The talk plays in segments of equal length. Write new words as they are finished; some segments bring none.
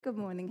Good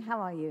morning.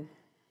 How are you?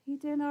 You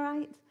doing all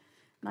right?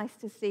 Nice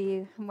to see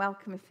you, and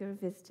welcome if you're a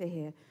visitor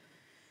here.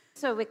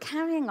 So we're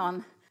carrying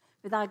on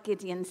with our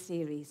Gideon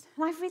series,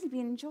 and I've really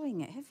been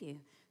enjoying it, have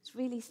you? It's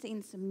really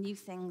seen some new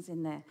things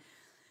in there.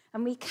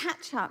 And we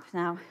catch up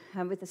now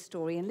with the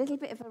story, and a little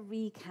bit of a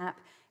recap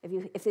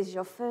if this is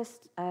your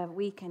first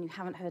week and you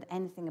haven't heard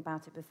anything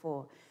about it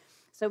before.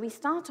 So we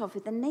start off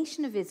with the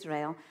nation of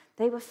Israel.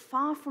 They were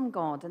far from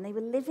God, and they were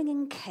living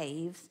in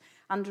caves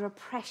under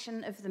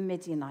oppression of the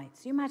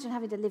Midianites. You imagine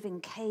having to live in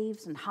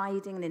caves and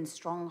hiding and in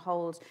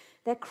strongholds.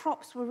 Their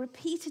crops were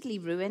repeatedly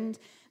ruined.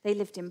 They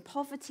lived in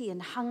poverty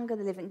and hunger.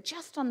 They're living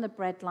just on the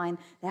breadline.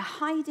 They're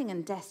hiding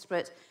and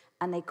desperate,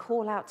 and they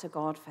call out to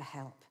God for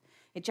help.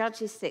 In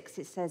Judges 6,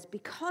 it says,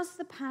 because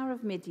the power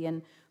of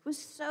Midian was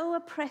so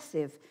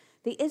oppressive,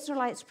 the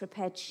Israelites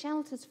prepared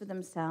shelters for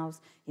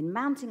themselves in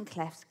mountain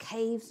clefts,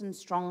 caves, and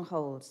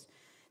strongholds.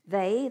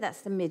 They,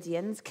 that's the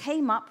Midians,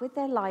 came up with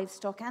their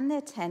livestock and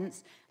their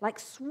tents like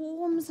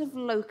swarms of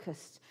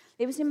locusts.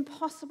 It was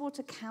impossible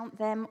to count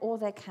them or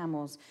their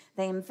camels.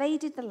 They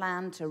invaded the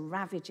land to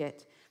ravage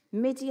it.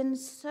 Midian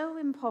so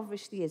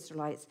impoverished the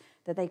Israelites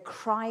that they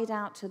cried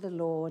out to the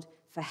Lord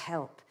for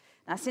help.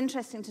 Now, it's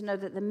interesting to know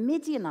that the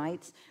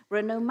Midianites were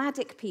a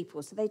nomadic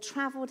people, so they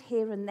traveled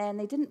here and there, and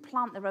they didn't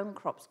plant their own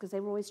crops because they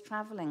were always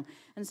traveling.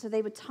 And so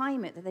they would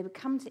time it that they would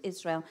come to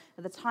Israel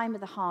at the time of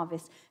the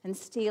harvest and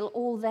steal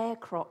all their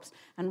crops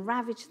and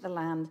ravage the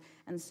land.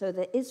 And so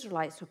the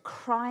Israelites were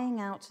crying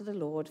out to the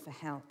Lord for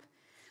help.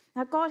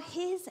 Now, God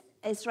hears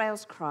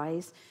Israel's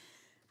cries,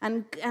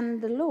 and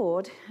the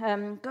Lord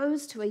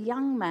goes to a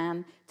young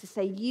man to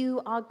say,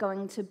 you are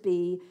going to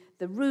be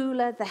the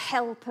ruler, the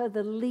helper,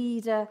 the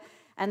leader.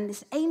 And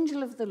this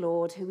angel of the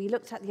Lord, who we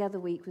looked at the other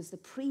week, was the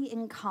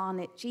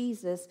pre-incarnate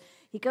Jesus.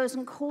 He goes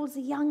and calls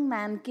a young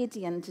man,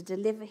 Gideon, to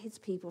deliver his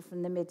people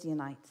from the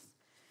Midianites.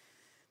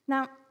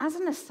 Now, as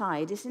an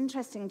aside, it's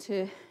interesting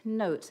to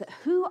note that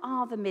who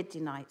are the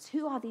Midianites?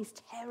 Who are these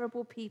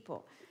terrible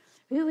people?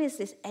 Who is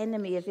this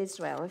enemy of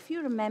Israel? If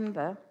you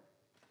remember,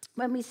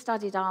 when we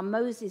studied our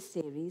Moses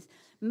series,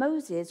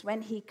 Moses,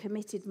 when he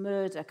committed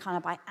murder kind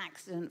of by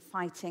accident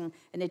fighting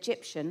an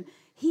Egyptian,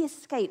 he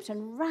escaped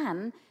and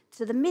ran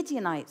to the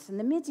Midianites, and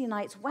the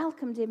Midianites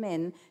welcomed him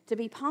in to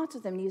be part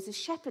of them. He was a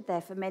shepherd there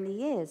for many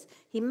years.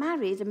 He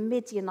married a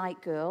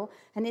Midianite girl,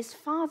 and his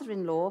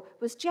father-in-law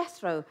was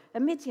Jethro, a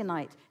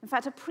Midianite, in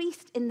fact, a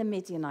priest in the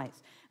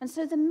Midianites. And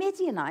so the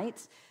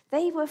Midianites,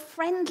 they were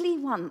friendly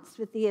once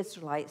with the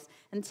Israelites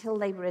until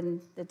they were in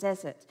the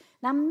desert.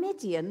 Now,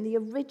 Midian, the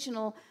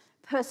original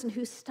person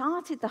who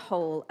started the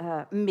whole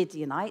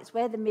Midianites,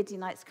 where the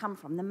Midianites come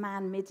from, the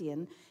man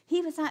Midian,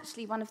 he was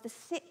actually one of the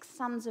 6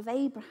 sons of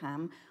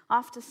Abraham.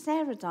 After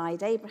Sarah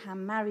died,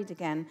 Abraham married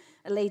again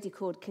a lady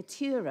called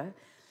Keturah.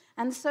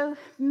 And so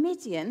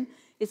Midian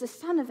is a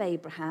son of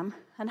Abraham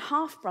and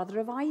half-brother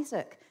of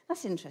Isaac.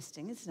 That's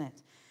interesting, isn't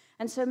it?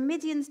 And so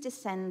Midian's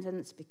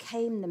descendants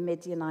became the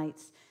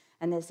Midianites.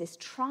 And there's this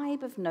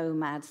tribe of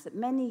nomads that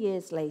many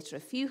years later, a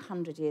few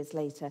hundred years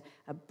later,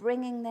 are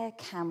bringing their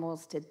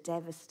camels to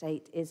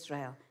devastate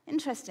Israel.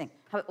 Interesting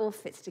how it all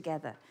fits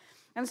together.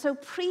 And so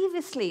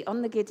previously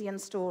on the Gideon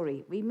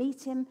story, we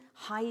meet him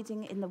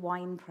hiding in the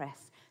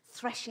winepress,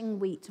 threshing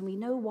wheat. And we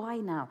know why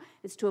now.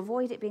 It's to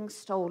avoid it being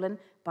stolen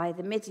by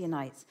the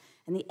Midianites.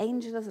 And the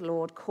angel of the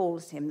Lord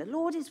calls him. The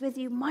Lord is with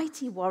you,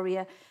 mighty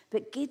warrior.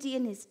 But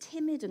Gideon is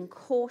timid and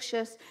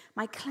cautious.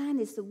 My clan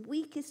is the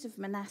weakest of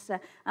Manasseh,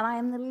 and I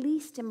am the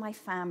least in my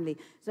family.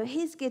 So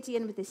here's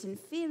Gideon with this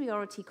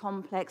inferiority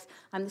complex.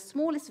 I'm the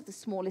smallest of the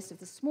smallest of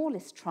the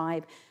smallest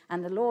tribe.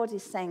 And the Lord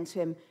is saying to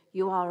him,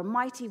 you are a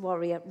mighty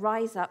warrior.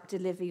 Rise up,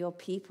 deliver your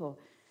people.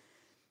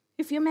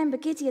 If you remember,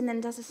 Gideon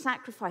then does a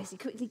sacrifice. He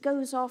quickly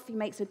goes off, he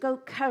makes a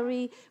goat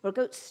curry or a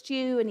goat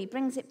stew, and he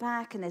brings it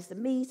back, and there's the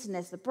meat, and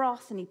there's the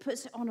broth, and he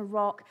puts it on a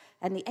rock,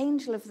 and the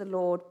angel of the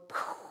Lord,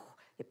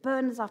 it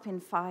burns up in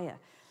fire.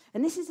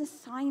 And this is a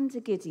sign to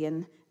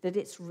Gideon that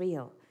it's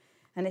real.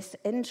 And it's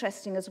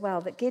interesting as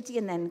well that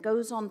Gideon then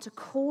goes on to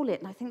call it,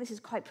 and I think this is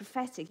quite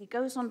prophetic, he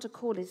goes on to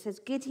call it, it says,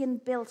 Gideon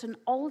built an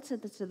altar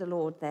to the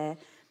Lord there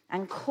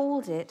and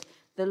called it,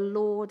 the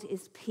Lord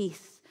is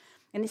peace.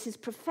 And this is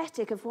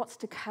prophetic of what's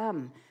to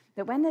come,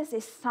 that when there's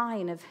this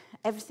sign of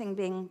everything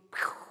being,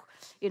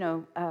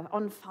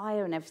 on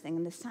fire and everything,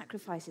 and the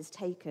sacrifice is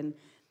taken,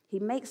 he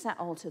makes that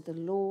altar, the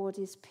Lord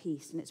is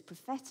peace. And it's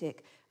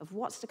prophetic of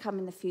what's to come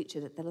in the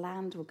future, that the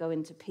land will go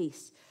into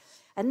peace.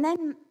 And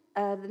then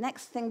the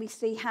next thing we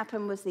see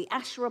happen was the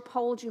Asherah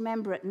pole. Do you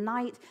remember at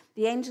night,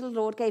 the angel of the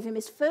Lord gave him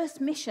his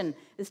first mission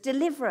as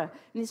deliverer.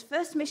 And his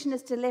first mission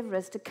as deliverer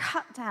is to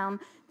cut down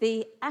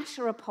the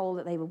Asherah pole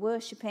that they were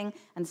worshipping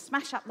and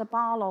smash up the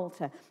Baal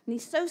altar. And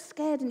he's so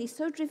scared and he's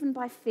so driven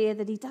by fear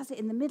that he does it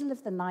in the middle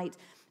of the night.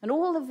 And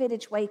all the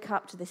village wake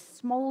up to this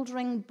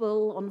smouldering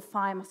bull on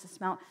fire.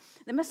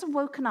 They must have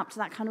woken up to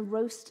that kind of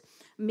roast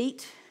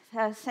meat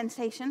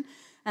sensation.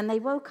 And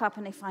they woke up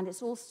and they find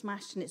it's all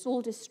smashed and it's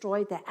all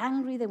destroyed. They're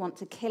angry. They want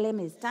to kill him.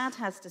 His dad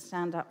has to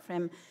stand up for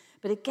him.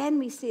 But again,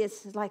 we see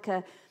it's like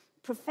a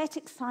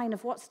prophetic sign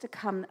of what's to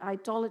come.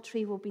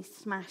 Idolatry will be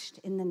smashed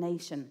in the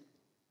nation.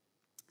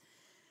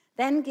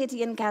 Then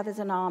Gideon gathers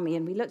an army,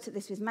 and we looked at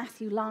this with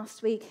Matthew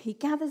last week. He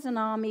gathers an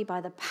army by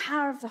the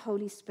power of the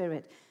Holy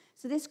Spirit.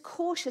 So this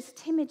cautious,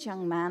 timid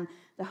young man,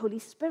 the Holy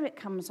Spirit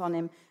comes on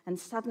him, and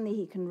suddenly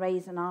he can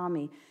raise an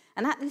army.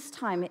 And at this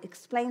time, it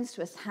explains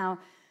to us how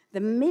the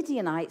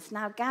Midianites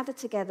now gather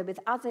together with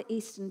other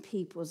eastern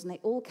peoples, and they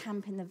all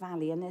camp in the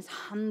valley, and there's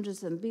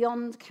hundreds of them,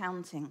 beyond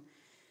counting.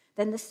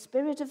 Then the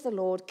Spirit of the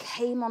Lord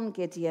came on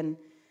Gideon,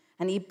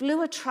 and he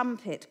blew a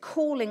trumpet,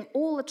 calling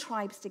all the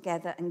tribes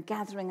together and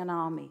gathering an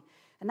army.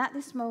 And at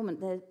this moment,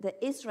 the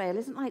Israel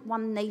isn't like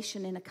one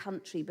nation in a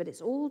country, but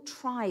it's all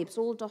tribes,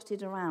 all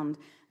dotted around.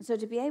 And so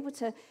to be able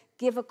to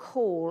give a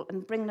call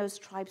and bring those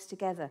tribes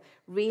together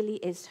really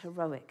is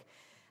heroic.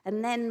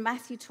 And then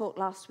Matthew talked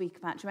last week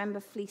about, do you remember,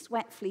 fleece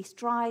wet, fleece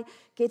dry,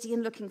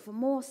 Gideon looking for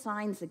more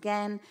signs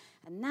again.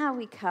 And now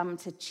we come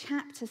to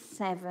chapter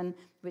 7,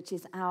 which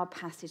is our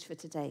passage for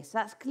today. So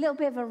that's a little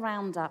bit of a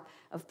roundup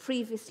of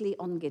previously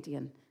on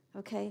Gideon,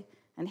 okay?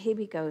 And here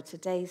we go,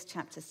 today's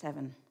chapter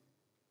 7.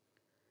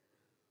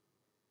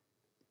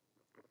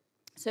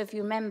 So if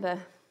you remember,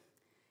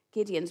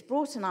 Gideon's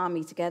brought an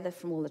army together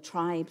from all the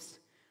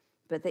tribes,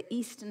 but the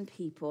eastern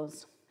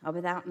peoples are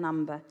without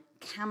number,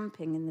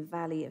 camping in the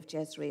valley of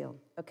Jezreel.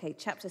 Okay,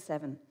 chapter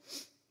 7.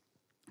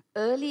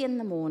 Early in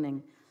the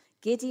morning,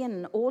 Gideon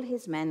and all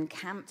his men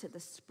camped at the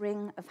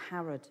spring of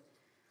Harod.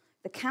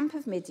 The camp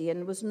of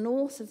Midian was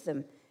north of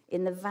them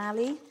in the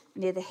valley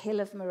near the hill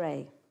of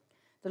Moreh.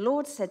 The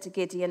Lord said to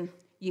Gideon,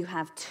 "You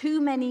have too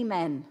many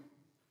men."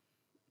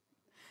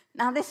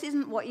 Now, this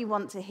isn't what you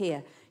want to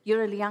hear.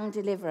 You're a young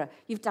deliverer.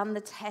 You've done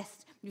the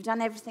test. You've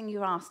done everything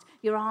you asked.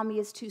 Your army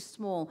is too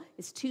small.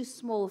 It's too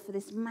small for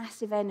this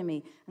massive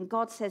enemy. And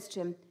God says to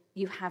him,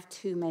 you have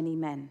too many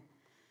men.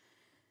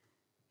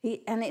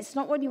 And it's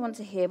not what you want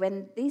to hear.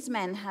 When these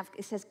men have,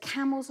 it says,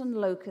 camels and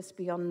locusts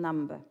beyond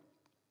number.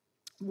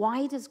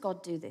 Why does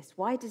God do this?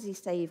 Why does he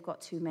say you've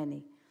got too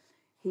many?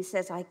 He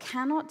says, I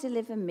cannot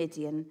deliver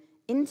Midian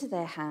into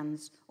their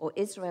hands, or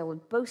Israel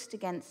would boast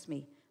against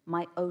me.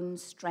 My own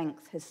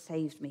strength has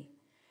saved me.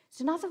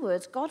 So in other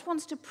words, God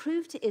wants to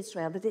prove to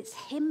Israel that it's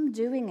him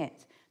doing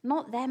it,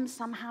 not them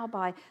somehow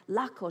by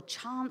luck or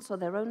chance or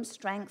their own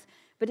strength,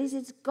 but it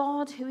is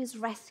God who is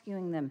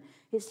rescuing them.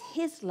 It's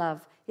his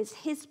love, it's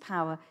his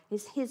power,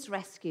 it's his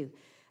rescue.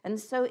 And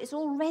so it's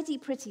already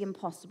pretty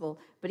impossible,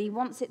 but he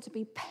wants it to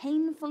be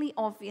painfully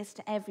obvious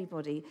to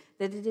everybody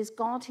that it is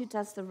God who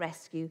does the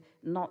rescue,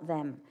 not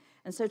them.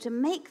 And so to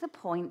make the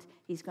point,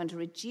 he's going to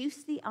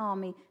reduce the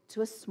army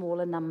to a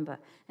smaller number.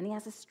 And he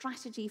has a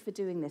strategy for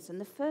doing this. And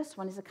the first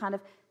one is a kind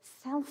of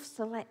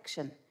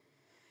self-selection.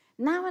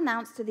 Now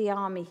announce to the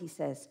army, he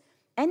says,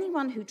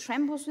 anyone who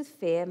trembles with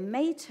fear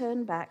may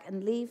turn back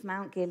and leave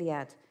Mount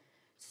Gilead.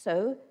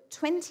 So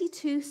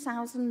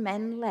 22,000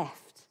 men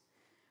left,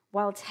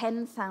 while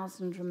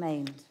 10,000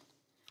 remained.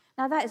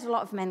 Now that is a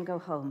lot of men go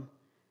home.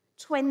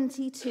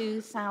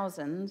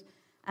 22,000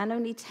 and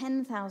only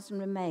 10,000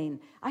 remain.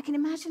 I can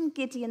imagine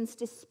Gideon's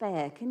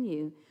despair, can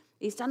you?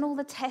 He's done all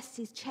the tests,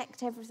 he's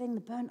checked everything,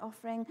 the burnt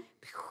offering,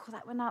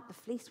 that went up, the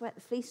fleece wet,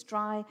 the fleece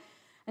dry.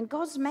 And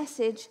God's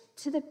message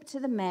to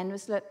the men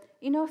was, look,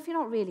 you know, if you're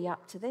not really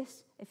up to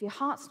this, if your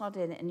heart's not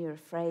in it and you're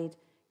afraid,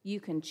 you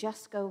can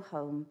just go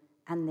home.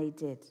 And they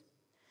did.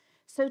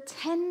 So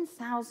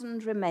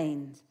 10,000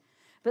 remained.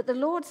 But the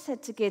Lord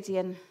said to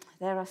Gideon,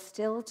 there are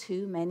still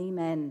too many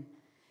men.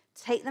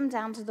 Take them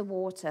down to the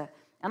water,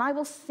 and I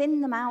will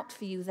thin them out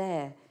for you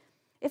there.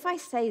 If I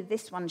say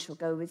this one shall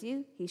go with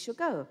you, he shall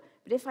go.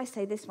 But if I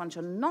say this one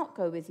shall not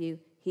go with you,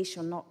 he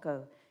shall not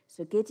go.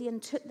 So Gideon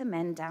took the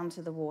men down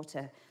to the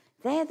water.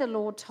 There the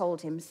Lord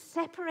told him,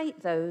 separate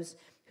those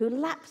who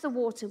lap the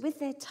water with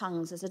their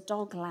tongues as a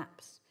dog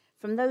laps,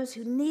 from those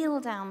who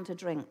kneel down to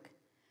drink.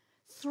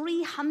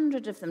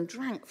 300 of them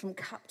drank from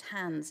cupped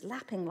hands,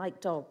 lapping like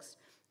dogs.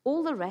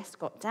 All the rest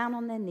got down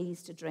on their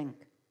knees to drink.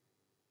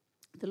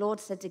 The Lord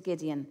said to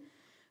Gideon,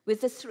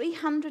 with the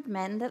 300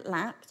 men that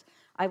lapped,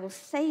 I will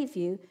save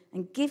you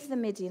and give the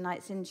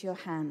Midianites into your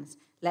hands.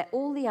 Let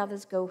all the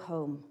others go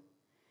home.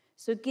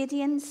 So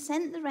Gideon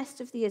sent the rest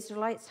of the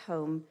Israelites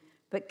home,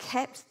 but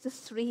kept the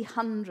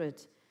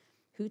 300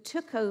 who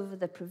took over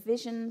the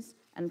provisions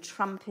and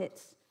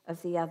trumpets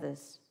of the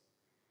others.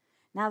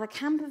 Now the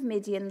camp of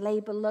Midian lay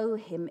below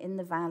him in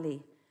the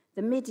valley.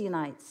 The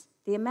Midianites,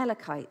 the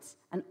Amalekites,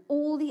 and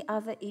all the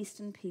other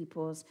eastern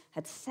peoples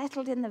had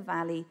settled in the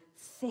valley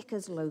thick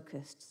as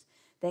locusts.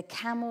 Their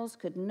camels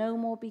could no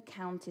more be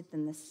counted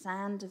than the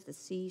sand of the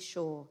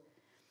seashore.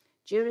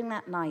 During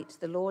that night,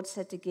 the Lord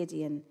said to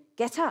Gideon,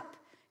 get up,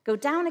 go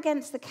down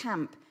against the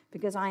camp,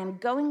 because I am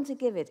going to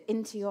give it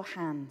into your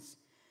hands.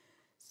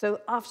 So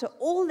after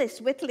all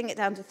this, whittling it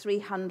down to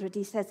 300,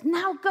 he says,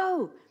 now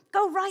go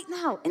right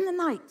now, in the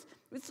night,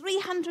 with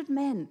 300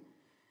 men.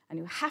 And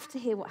you have to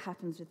hear what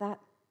happens with that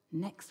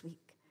next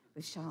week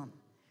with Sean.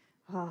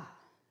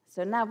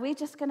 So now we're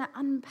just going to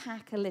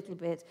unpack a little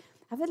bit,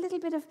 have a little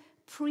bit of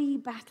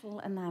pre-battle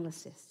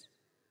analysis.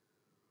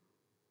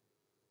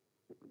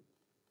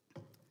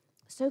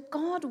 So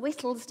God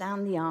whittles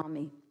down the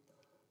army.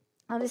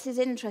 Now this is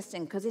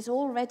interesting because it's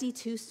already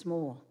too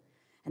small.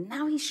 And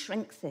now he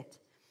shrinks it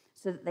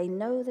so that they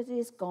know that it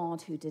is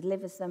God who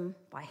delivers them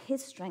by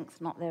his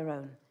strength, not their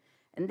own.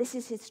 And this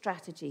is his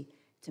strategy,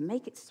 to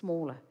make it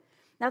smaller.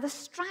 Now, the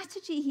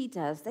strategy he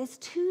does, there's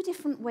two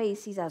different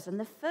ways he does. And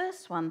the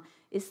first one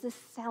is the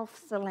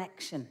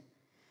self-selection.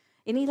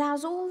 And he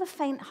allows all the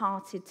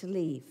faint-hearted to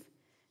leave.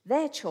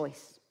 Their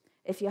choice.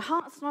 If your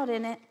heart's not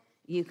in it,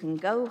 you can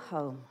go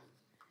home.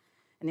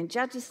 And in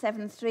Judges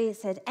 7:3, it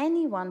said,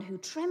 anyone who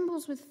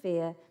trembles with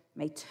fear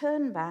may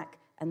turn back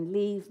and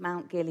leave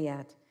Mount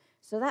Gilead.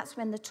 So that's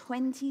when the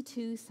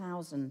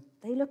 22,000,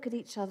 they look at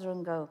each other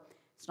and go,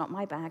 it's not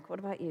my bag. What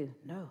about you?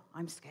 No,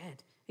 I'm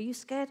scared. Are you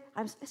scared?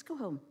 Let's go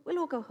home. We'll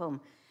all go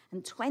home.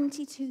 And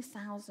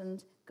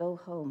 22,000 go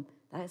home.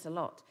 That is a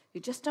lot.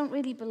 You just don't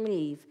really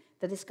believe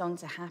that it's going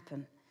to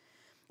happen.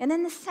 And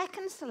then the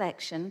second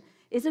selection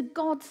is a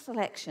God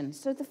selection.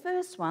 So the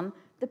first one,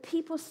 the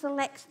people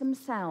select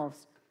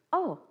themselves.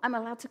 Oh, I'm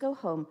allowed to go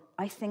home.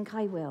 I think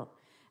I will.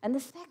 And the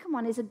second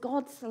one is a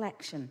God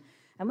selection.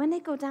 And when they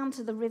go down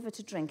to the river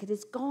to drink, it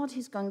is God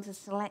who's going to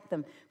select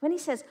them. When he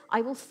says,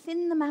 I will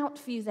thin them out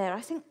for you there,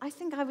 I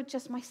think I would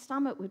just, my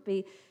stomach would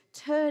be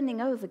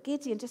turning over.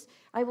 Gideon,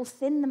 I will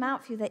thin them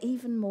out for you there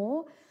even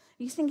more.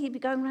 You think he'd be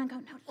going around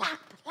going, no,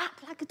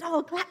 lap like a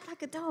dog, lap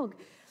like a dog.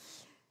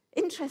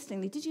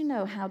 Interestingly, did you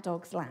know how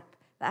dogs lap?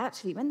 That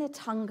actually, when their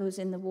tongue goes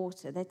in the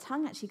water, their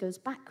tongue actually goes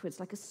backwards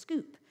like a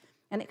scoop,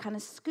 and it kind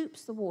of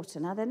scoops the water.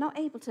 Now, they're not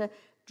able to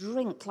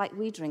drink like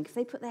we drink. If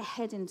they put their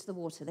head into the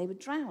water, they would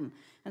drown.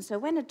 And so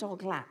when a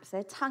dog laps,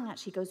 their tongue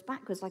actually goes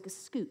backwards like a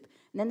scoop,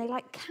 and then they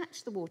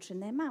catch the water in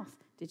their mouth.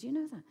 Did you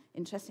know that?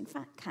 Interesting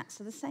fact. Cats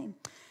are the same.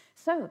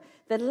 So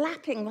the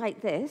lapping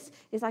like this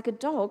is like a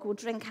dog will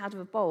drink out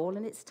of a bowl,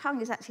 and its tongue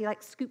is actually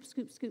like scoop,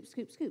 scoop, scoop,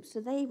 scoop, scoop. So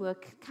they were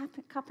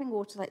cupping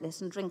water like this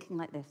and drinking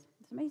like this.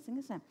 It's amazing,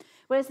 isn't it?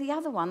 Whereas the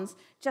other ones,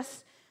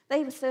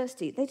 they were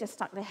thirsty. They just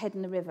stuck their head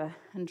in the river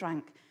and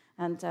drank,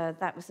 and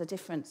that was the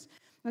difference.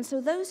 And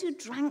so those who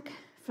drank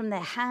from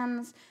their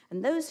hands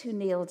and those who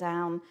kneel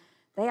down,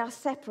 they are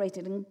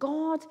separated, and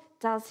God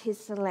does his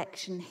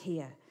selection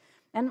here.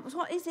 And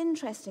what is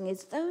interesting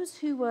is those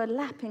who were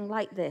lapping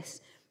like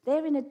this,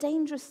 they're in a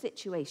dangerous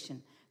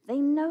situation. They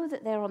know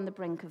that they're on the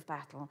brink of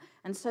battle,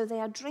 and so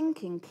they are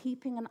drinking,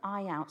 keeping an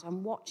eye out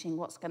and watching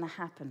what's going to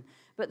happen.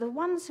 But the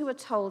ones who are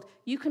told,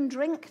 you can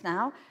drink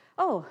now,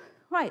 oh,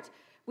 right,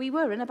 we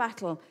were in a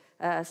battle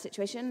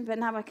situation, but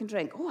now I can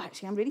drink. Oh,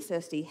 actually, I'm really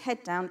thirsty.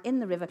 Head down in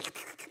the river,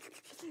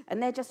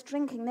 and they're just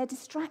drinking. They're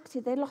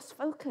distracted. They lost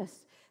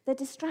focus. They're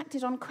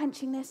distracted on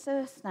quenching their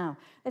thirst now.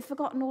 They've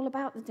forgotten all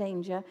about the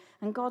danger.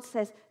 And God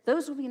says,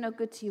 those will be no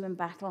good to you in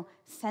battle.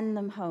 Send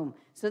them home.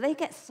 So they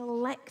get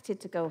selected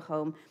to go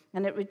home,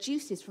 and it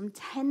reduces from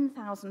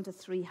 10,000 to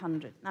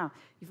 300. Now,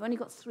 you've only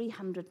got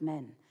 300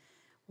 men.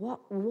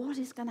 What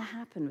is going to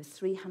happen with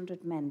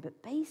 300 men?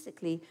 But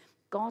basically,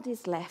 God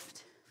is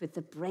left with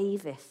the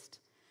bravest.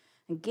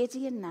 And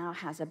Gideon now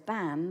has a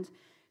band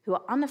who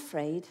are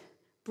unafraid,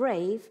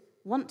 brave,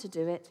 want to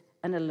do it,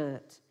 and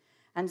alert.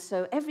 And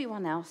so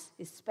everyone else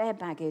is spare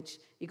baggage.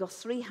 You've got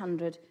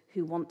 300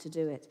 who want to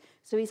do it.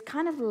 So he's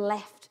kind of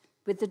left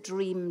with the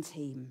dream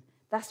team.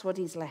 That's what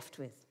he's left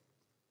with.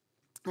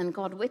 And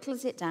God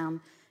whittles it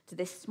down to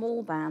this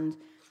small band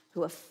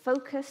who are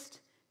focused,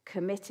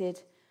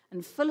 committed,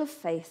 and full of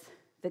faith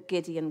that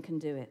Gideon can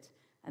do it.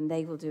 And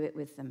they will do it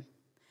with them.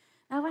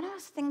 Now, when I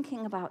was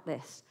thinking about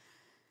this,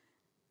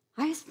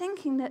 I was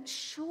thinking that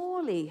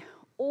surely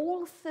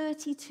all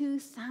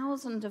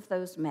 32,000 of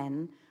those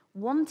men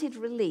wanted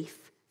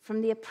relief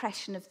from the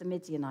oppression of the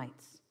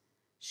Midianites.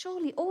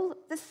 Surely all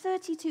the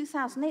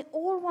 32,000, they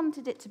all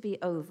wanted it to be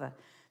over.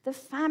 The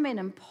famine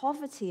and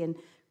poverty and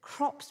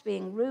crops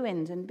being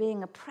ruined and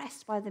being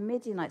oppressed by the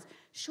Midianites.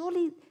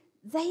 Surely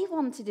they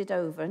wanted it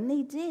over, and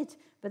they did,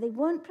 but they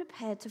weren't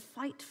prepared to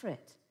fight for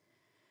it.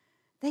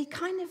 They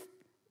kind of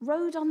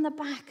rode on the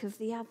back of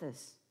the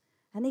others,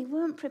 and they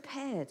weren't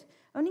prepared.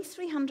 Only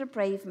 300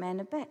 brave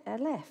men are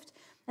left.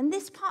 And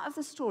this part of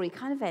the story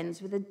kind of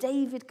ends with a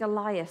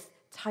David-Goliath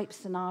type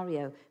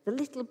scenario, the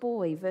little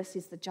boy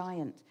versus the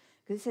giant.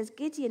 Because it says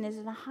Gideon is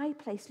in a high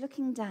place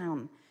looking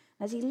down.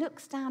 As he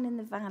looks down in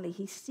the valley,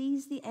 he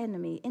sees the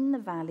enemy in the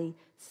valley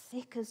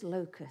thick as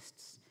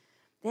locusts.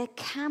 Their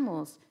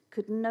camels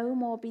could no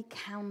more be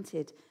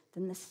counted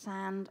than the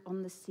sand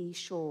on the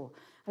seashore.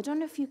 I don't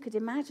know if you could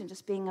imagine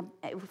just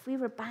if we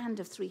were a band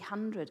of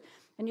 300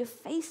 and you're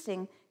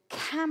facing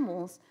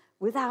camels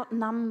without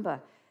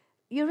number.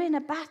 You're in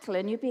a battle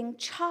and you're being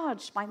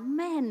charged by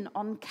men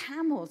on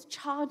camels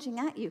charging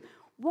at you.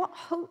 What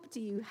hope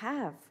do you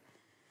have?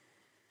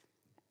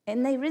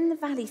 And they were in the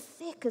valley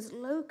thick as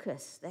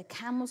locusts. Their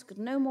camels could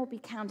no more be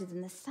counted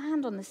than the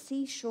sand on the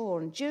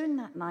seashore. And during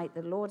that night,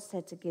 the Lord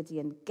said to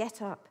Gideon,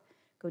 get up,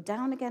 go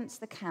down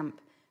against the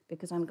camp,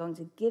 because I'm going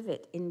to give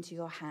it into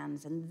your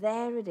hands. And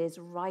there it is,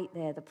 right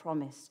there, the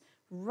promise.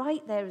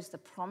 Right there is the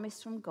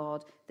promise from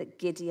God that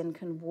Gideon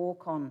can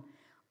walk on.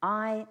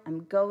 I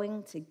am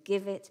going to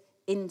give it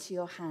into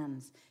your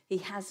hands. He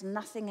has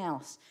nothing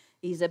else.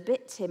 He's a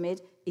bit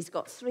timid. He's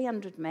got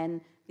 300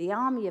 men. The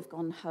army have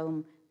gone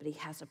home, but he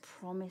has a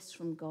promise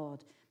from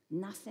God.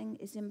 Nothing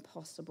is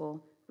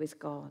impossible with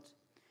God.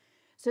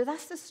 So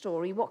that's the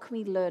story. What can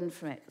we learn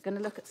from it? We're going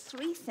to look at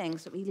 3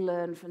 things that we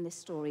learn from this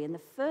story. And the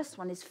first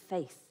one is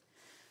faith.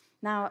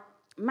 Now,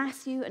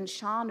 Matthew and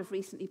Sean have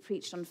recently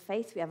preached on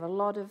faith. We have a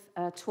lot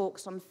of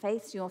talks on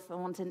faith. So if you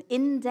want an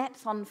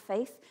in-depth on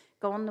faith,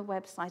 go on the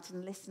website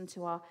and listen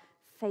to our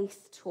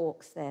faith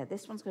talks there.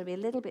 This one's going to be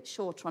a little bit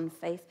shorter on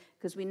faith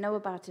because we know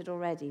about it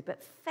already.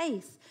 But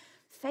faith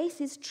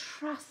is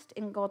trust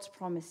in God's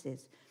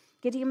promises.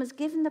 Gideon was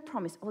given the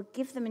promise, "I'll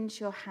give them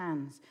into your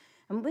hands."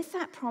 And with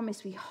that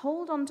promise, we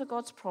hold on to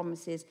God's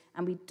promises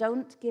and we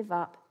don't give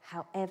up,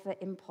 however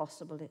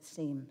impossible it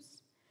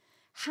seems.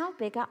 How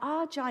big are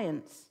our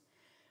giants?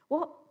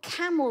 What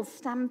camels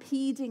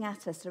stampeding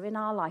at us are in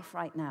our life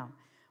right now?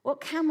 What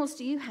camels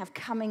do you have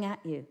coming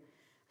at you?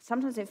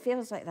 Sometimes it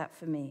feels like that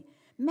for me.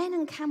 Men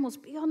and camels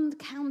beyond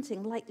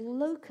counting, like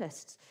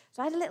locusts.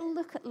 So I had a little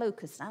look at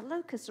locusts. Now,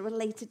 locusts are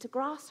related to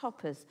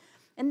grasshoppers.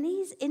 And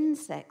these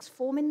insects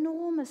form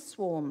enormous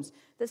swarms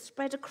that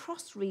spread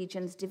across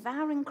regions,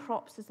 devouring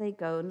crops as they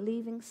go and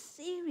leaving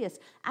serious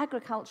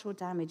agricultural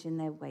damage in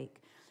their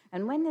wake.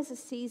 And when there's a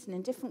season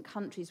in different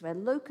countries where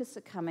locusts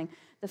are coming,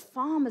 the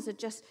farmers are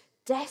just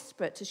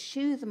desperate to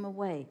shoo them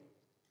away.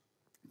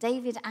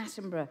 David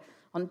Attenborough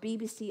on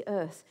BBC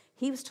Earth,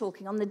 he was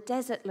talking on the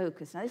desert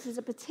locust. Now, this is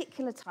a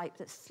particular type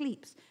that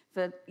sleeps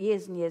for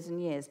years and years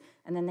and years,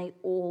 and then they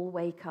all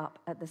wake up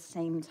at the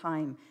same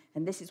time.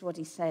 And this is what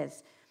he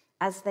says.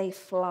 As they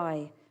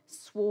fly,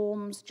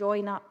 swarms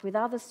join up with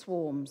other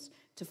swarms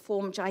to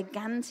form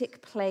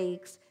gigantic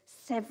plagues,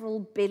 several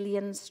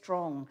billion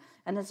strong,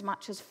 and as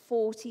much as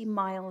 40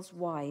 miles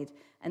wide,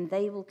 and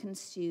they will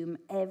consume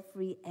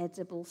every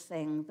edible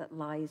thing that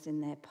lies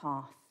in their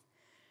path.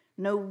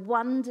 No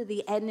wonder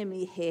the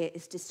enemy here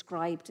is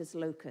described as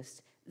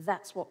locusts.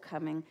 That's what's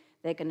coming.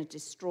 They're going to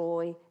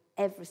destroy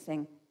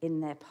everything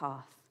in their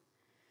path.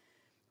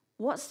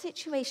 What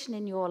situation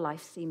in your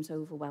life seems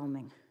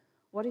overwhelming?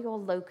 What are your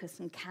locusts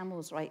and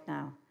camels right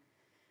now?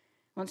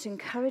 I want to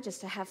encourage us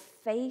to have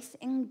faith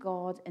in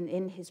God and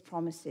in his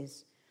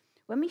promises.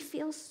 When we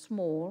feel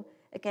small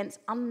against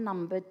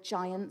unnumbered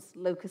giants,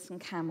 locusts, and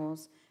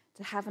camels,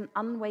 to have an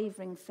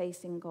unwavering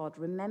faith in God.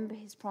 Remember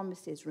his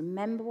promises.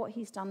 Remember what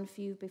he's done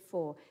for you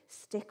before.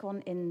 Stick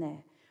on in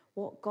there.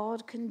 What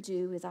God can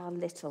do with our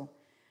little.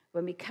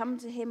 When we come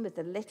to him with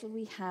the little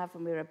we have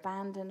and we're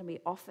abandoned and we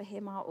offer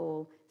him our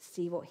all,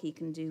 see what he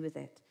can do with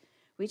it.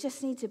 We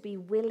just need to be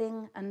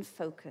willing and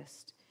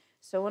focused.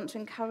 So I want to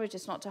encourage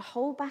us not to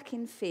hold back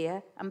in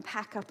fear and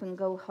pack up and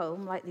go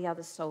home like the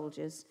other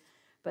soldiers,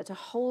 but to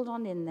hold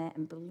on in there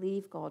and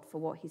believe God for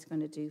what he's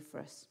going to do for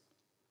us.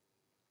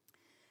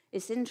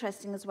 It's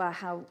interesting as well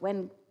how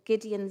when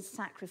Gideon's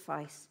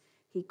sacrifice,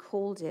 he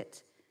called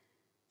it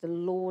the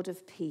Lord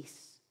of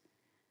Peace.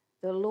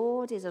 The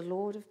Lord is a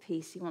Lord of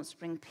peace. He wants to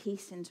bring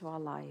peace into our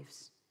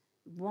lives.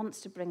 He wants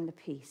to bring the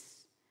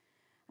peace.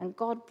 And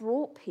God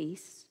brought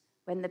peace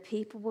when the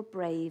people were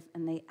brave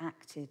and they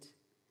acted.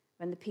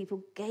 When the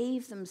people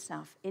gave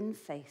themselves in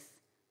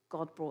faith,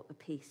 God brought the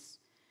peace.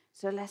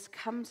 So let's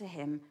come to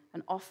him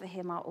and offer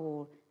him our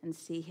all and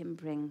see him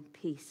bring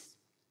peace.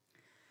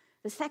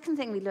 The second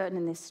thing we learn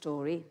in this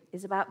story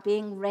is about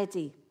being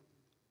ready.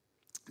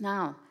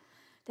 Now,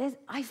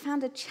 I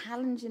found a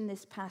challenge in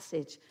this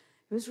passage.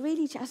 It was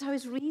really, as I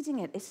was reading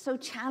it, it's so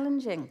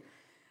challenging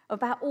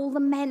about all the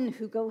men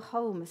who go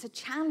home. It's a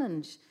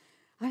challenge.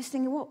 I was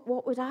thinking,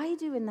 what would I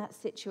do in that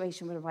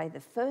situation? Would I be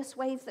the first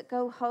wave that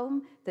go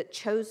home, that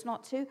chose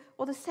not to,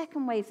 or the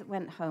second wave that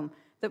went home,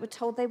 that were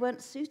told they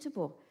weren't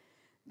suitable?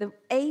 The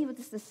A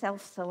was the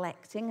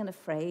self-selecting and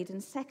afraid,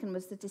 and second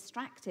was the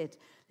distracted.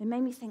 It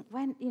made me think,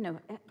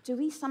 do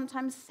we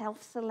sometimes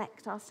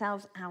self-select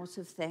ourselves out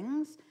of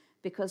things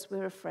because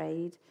we're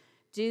afraid?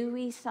 Do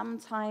we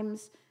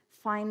sometimes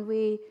find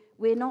we're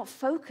not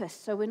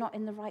focused, so we're not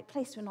in the right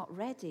place, we're not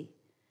ready?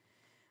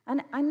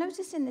 And I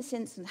noticed in this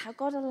instance how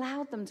God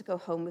allowed them to go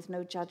home with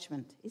no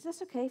judgment. Is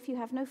this okay if you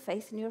have no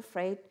faith and you're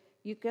afraid?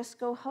 You just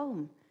go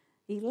home.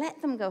 He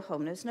let them go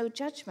home. There's no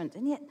judgment.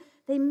 And yet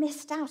they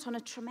missed out on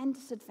a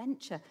tremendous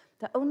adventure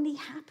that only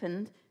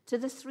happened to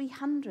the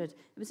 300. It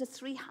was the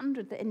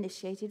 300 that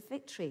initiated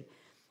victory.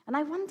 And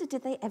I wondered,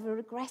 did they ever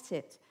regret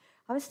it?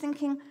 I was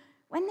thinking,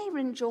 when they were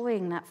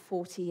enjoying that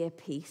 40-year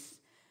peace,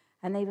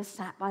 and they were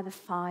sat by the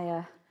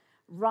fire,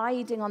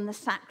 riding on the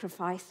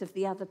sacrifice of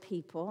the other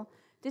people,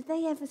 did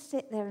they ever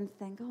sit there and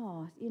think,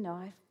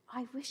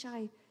 I wish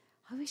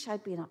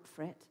I'd been up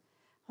for it?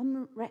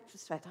 On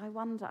retrospect, I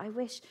wonder, I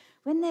wish,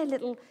 when their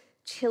little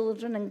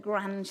children and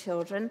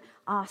grandchildren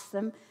asked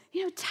them,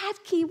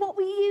 Tadki, what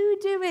were you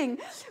doing?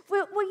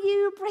 Were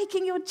you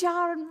breaking your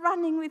jar and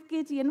running with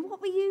Gideon? What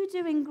were you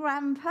doing,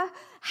 Grandpa?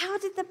 How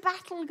did the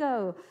battle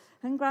go?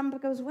 And Grandpa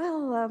goes,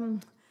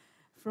 well,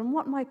 from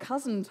what my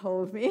cousin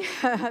told me,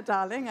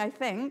 darling, I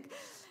think.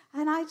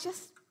 And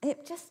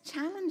it just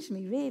challenged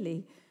me,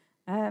 really.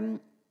 And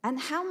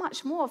how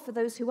much more for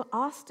those who were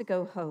asked to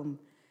go home,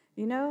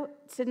 to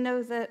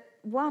know that,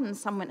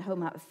 some went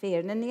home out of fear,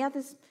 and then the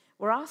others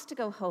were asked to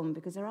go home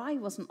because their eye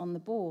wasn't on the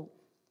ball.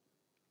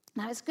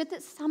 Now, it's good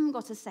that some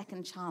got a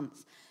second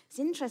chance. It's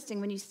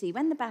interesting when you see,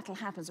 when the battle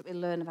happens, that we'll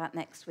learn about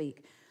next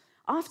week.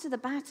 After the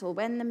battle,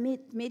 when the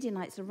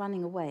Midianites are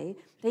running away,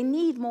 they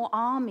need more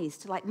armies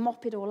to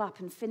mop it all up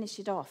and finish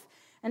it off.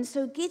 And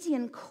so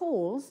Gideon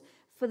calls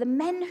for the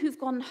men who've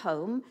gone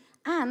home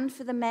and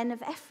for the men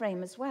of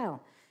Ephraim as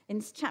well.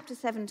 In chapter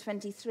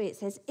 7:23, it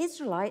says,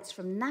 Israelites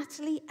from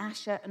Naphtali,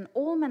 Asher, and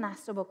all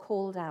Manasseh were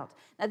called out.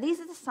 Now, these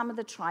are some of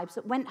the tribes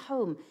that went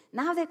home.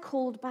 Now they're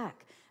called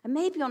back. And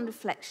maybe on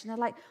reflection, they're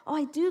like, oh,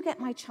 I do get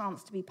my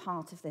chance to be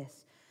part of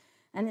this.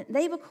 And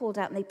they were called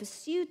out, and they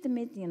pursued the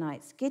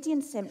Midianites.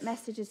 Gideon sent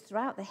messages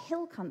throughout the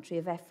hill country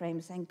of Ephraim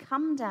saying,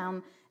 come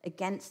down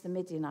against the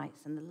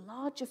Midianites. And the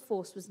larger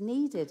force was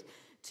needed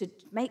to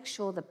make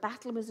sure the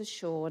battle was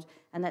assured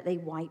and that they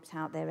wiped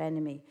out their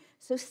enemy.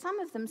 So some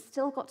of them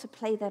still got to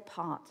play their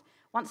part.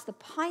 Once the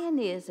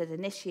pioneers had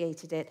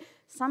initiated it,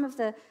 some of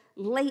the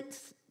late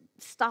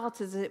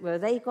starters, as it were,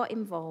 they got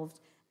involved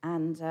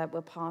and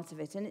were part of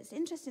it. And it's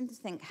interesting to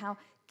think how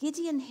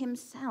Gideon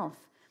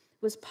himself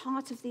was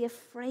part of the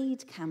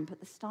afraid camp at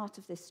the start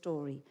of this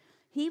story.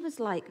 He was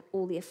like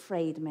all the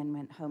afraid men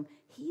went home.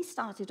 He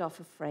started off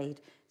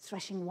afraid,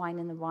 threshing wine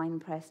in the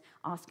winepress,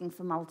 asking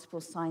for multiple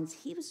signs.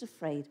 He was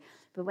afraid.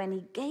 But when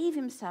he gave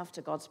himself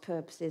to God's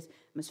purposes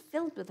and was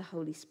filled with the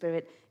Holy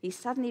Spirit, he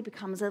suddenly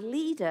becomes a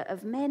leader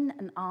of men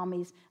and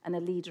armies and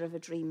a leader of a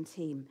dream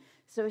team.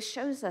 So it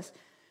shows us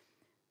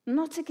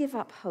not to give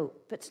up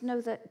hope, but to know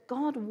that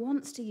God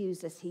wants to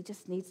use us. He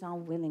just needs our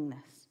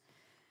willingness.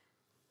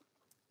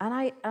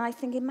 And I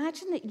think,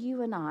 imagine that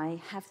you and I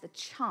have the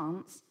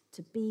chance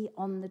to be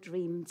on the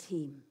dream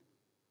team.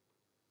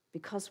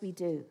 Because we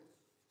do.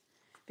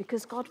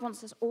 Because God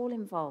wants us all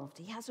involved.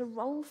 He has a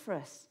role for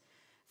us,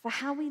 for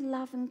how we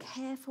love and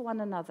care for one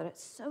another.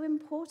 It's so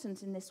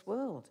important in this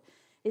world.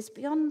 It's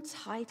beyond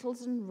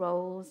titles and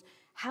roles.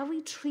 How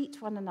we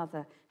treat one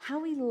another,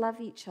 how we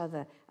love each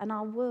other, and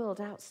our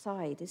world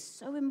outside is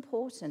so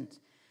important.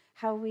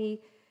 How we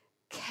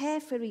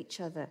care for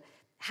each other,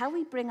 how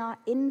we bring our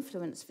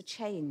influence for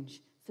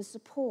change, for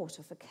support,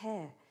 or for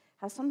care.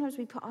 How sometimes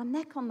we put our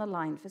neck on the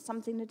line for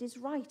something that is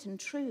right and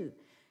true.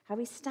 How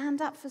we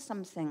stand up for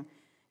something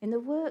in the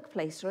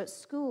workplace or at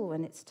school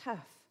when it's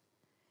tough.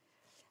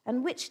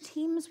 And which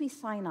teams we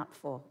sign up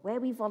for, where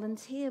we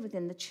volunteer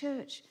within the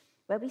church,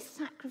 where we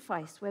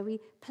sacrifice, where we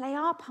play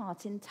our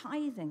part in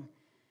tithing,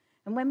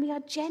 and when we are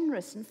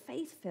generous and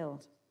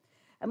faith-filled,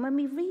 and when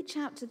we reach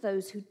out to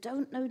those who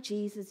don't know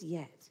Jesus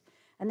yet,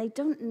 and they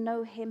don't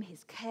know him,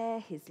 his care,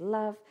 his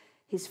love,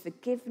 his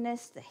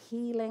forgiveness, the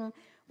healing.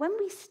 When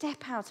we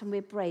step out and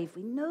we're brave,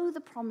 we know the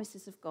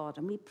promises of God,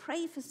 and we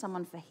pray for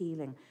someone for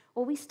healing,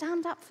 or we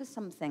stand up for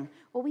something,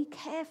 or we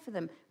care for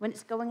them when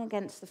it's going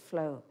against the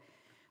flow.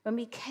 When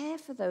we care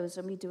for those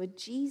and we do a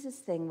Jesus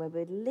thing where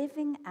we're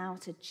living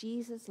out a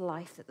Jesus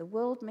life that the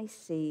world may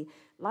see,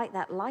 like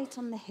that light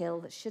on the hill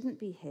that shouldn't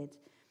be hid.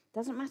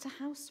 Doesn't matter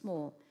how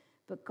small,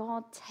 but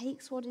God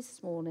takes what is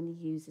small and he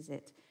uses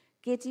it.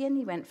 Gideon,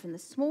 he went from the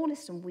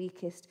smallest and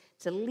weakest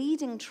to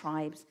leading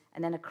tribes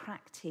and then a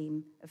crack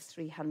team of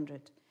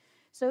 300.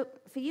 So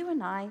for you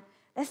and I,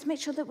 let's make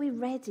sure that we're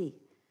ready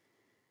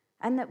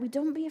and that we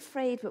don't be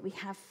afraid, but we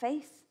have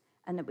faith,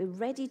 and that we're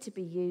ready to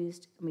be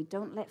used, and we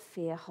don't let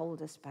fear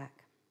hold us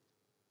back.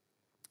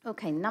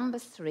 Okay, number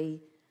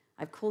 3,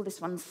 I've called this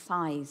one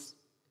size.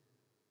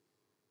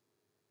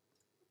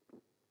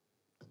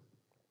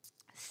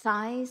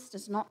 Size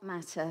does not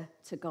matter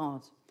to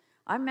God.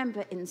 I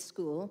remember in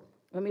school,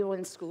 when we were all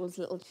in school as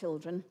little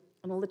children,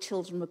 and all the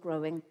children were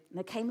growing, and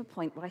there came a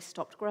point where I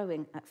stopped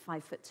growing at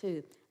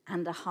 5'2"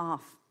 and a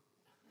half.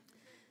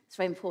 It's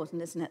very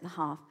important, isn't it, the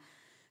half?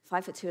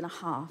 5'2" and a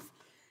half.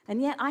 And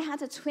yet I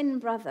had a twin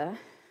brother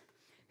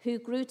who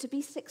grew to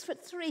be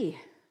 6'3".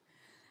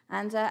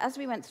 And as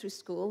we went through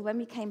school, when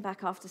we came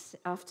back after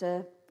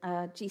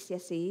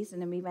GCSEs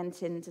and then we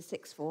went into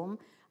sixth form,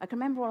 I can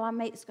remember all our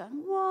mates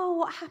going, whoa,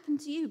 what happened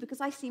to you?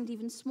 Because I seemed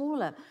even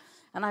smaller.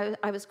 And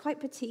I was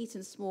quite petite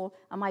and small,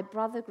 and my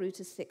brother grew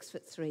to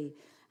 6'3".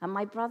 And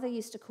my brother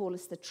used to call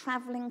us the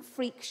traveling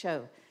freak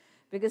show,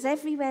 because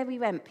everywhere we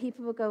went,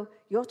 people would go,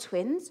 you're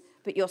twins,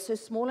 but you're so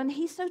small and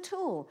he's so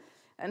tall.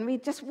 And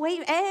we'd just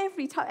wave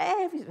every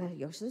time,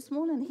 you're so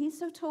small and he's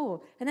so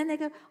tall. And then they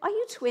go, are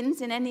you twins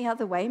in any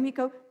other way? And we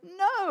go,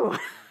 no,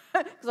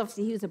 because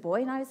obviously he was a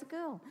boy and I was a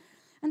girl.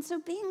 And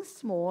so being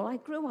small, I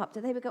grew up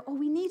that they would go, oh,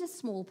 we need a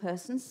small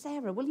person.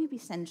 Sarah, will you be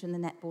centre in the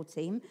netball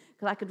team?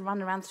 Because I could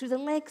run around through the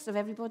legs of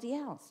everybody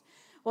else.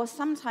 Or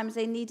sometimes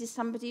they needed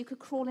somebody who could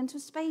crawl into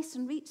space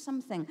and reach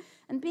something.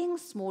 And being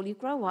small, you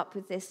grow up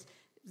with this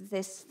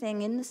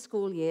thing in the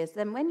school years.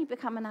 Then when you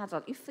become an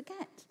adult, you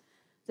forget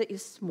that you're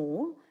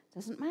small.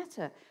 Doesn't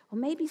matter. Or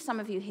maybe some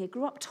of you here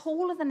grew up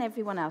taller than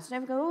everyone else. And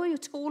everyone go, oh, you're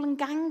tall and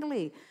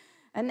gangly.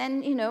 And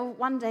then,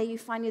 one day you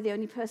find you're the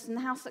only person in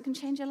the house that can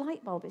change a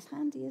light bulb. It's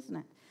handy, isn't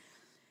it?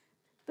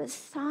 But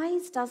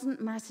size doesn't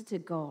matter to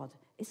God.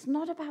 It's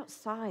not about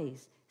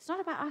size. It's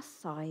not about our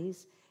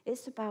size.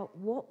 It's about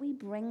what we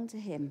bring to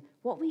him,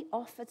 what we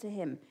offer to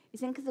him. You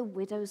think of the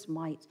widow's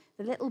mite.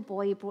 The little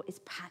boy brought his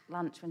packed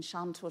lunch when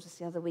Sean taught us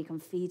the other week on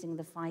feeding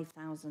the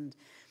 5,000.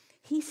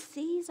 He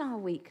sees our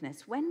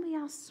weakness when we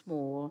are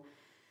small,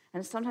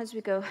 and sometimes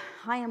we go,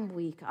 I am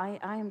weak. I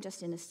am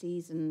just in a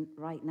season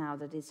right now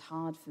that is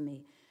hard for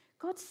me.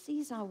 God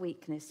sees our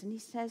weakness, and he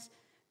says,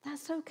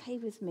 that's okay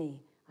with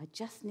me. I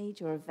just need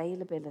your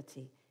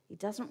availability. He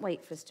doesn't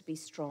wait for us to be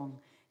strong.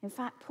 In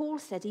fact, Paul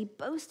said he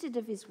boasted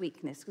of his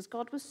weakness because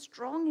God was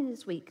strong in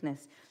his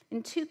weakness.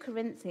 In 2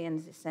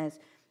 Corinthians, it says,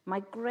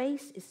 my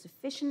grace is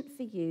sufficient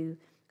for you,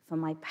 for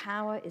my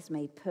power is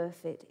made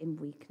perfect in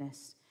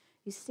weakness.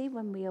 You see,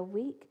 when we are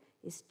weak,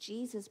 it's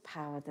Jesus'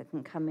 power that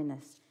can come in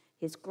us.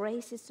 His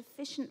grace is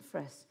sufficient for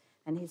us,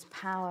 and his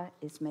power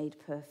is made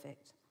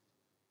perfect.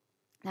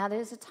 Now,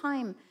 there's a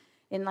time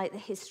in the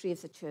history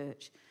of the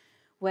church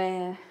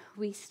where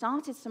we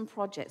started some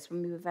projects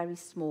when we were very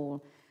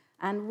small.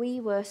 And we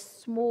were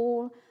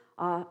small,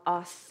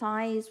 our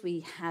size,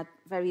 we had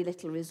very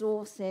little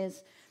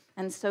resources.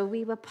 And so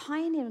we were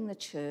pioneering the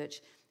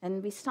church.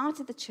 And we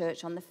started the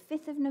church on the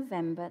 5th of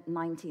November,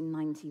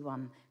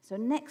 1991. So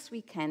next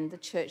weekend, the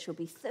church will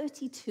be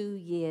 32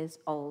 years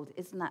old.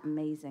 Isn't that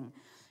amazing?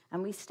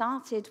 And we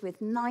started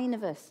with 9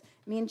 of us,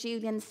 me and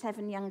Julian,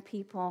 7 young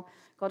people.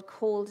 God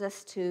called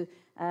us to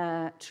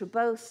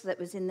Treboth, that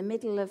was in the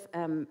middle of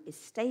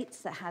estates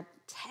that had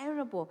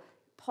terrible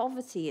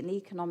poverty and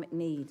economic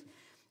need.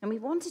 And we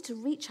wanted to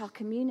reach our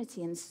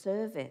community and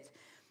serve it.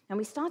 And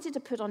we started to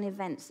put on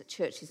events that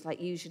churches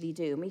usually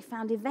do. And we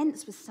found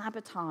events with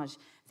sabotage.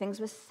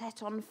 Things were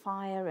set on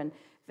fire and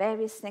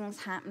various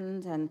things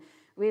happened. And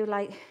we were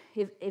like,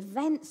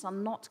 events are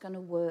not going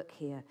to work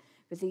here.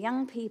 With the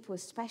young people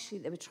especially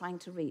that we're trying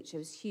to reach, there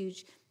was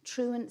huge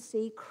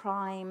truancy,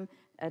 crime,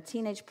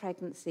 teenage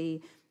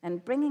pregnancy,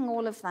 and bringing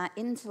all of that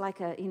into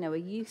a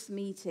youth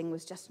meeting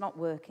was just not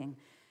working.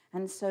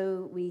 And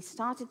so we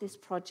started this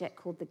project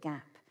called The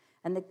Gap.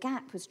 And The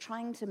Gap was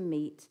trying to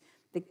meet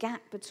the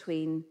gap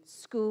between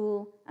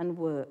school and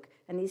work.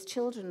 And these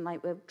children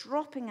were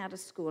dropping out of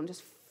school and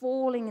just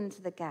falling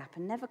into the gap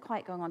and never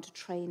quite going on to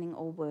training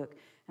or work.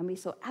 And we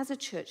thought, as a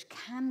church,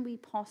 can we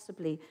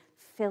possibly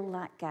fill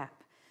that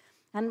gap?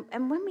 And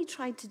when we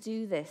tried to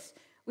do this,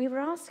 we were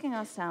asking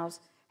ourselves,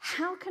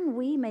 how can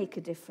we make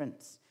a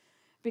difference?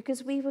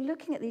 Because we were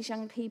looking at these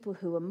young people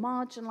who were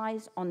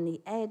marginalized, on the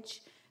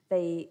edge.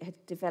 They had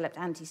developed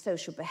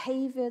antisocial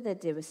behavior.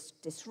 They were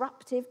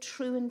disruptive,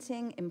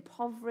 truanting,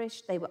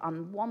 impoverished. They were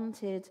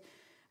unwanted.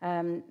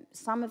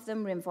 Some of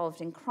them were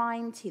involved in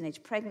crime,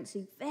 teenage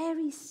pregnancy,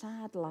 very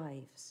sad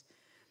lives.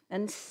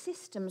 And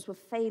systems were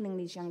failing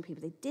these young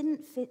people. They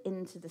didn't fit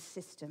into the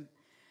system.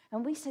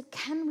 And we said,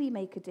 can we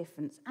make a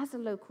difference as a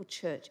local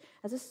church,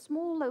 as a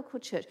small local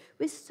church?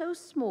 We're so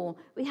small,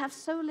 we have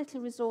so little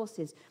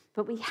resources,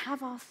 but we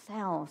have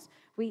ourselves.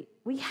 We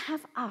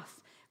have us.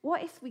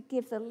 What if we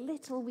give the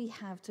little we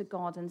have to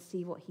God and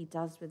see what he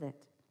does with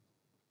it?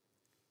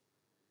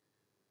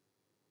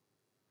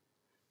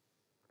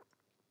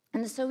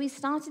 And so we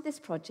started this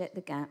project,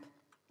 The Gap.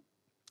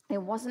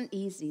 It wasn't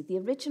easy. The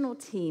original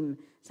team,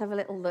 let's have a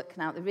little look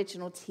now, the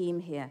original team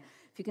here.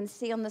 If you can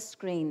see on the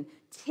screen,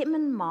 Tim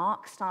and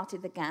Mark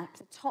started The Gap.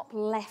 The top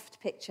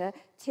left picture,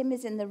 Tim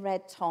is in the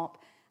red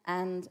top,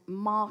 and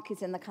Mark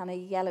is in the kind of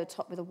yellow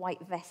top with a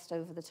white vest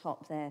over the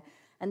top there.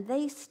 And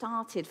they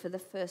started for the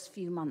first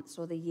few months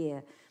or the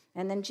year.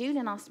 And then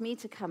Julian asked me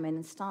to come in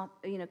and start,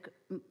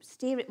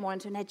 steer it more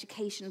into an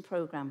education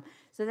program.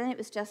 So then it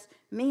was just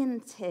me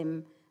and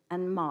Tim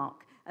and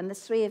Mark, and the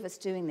 3 of us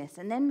doing this.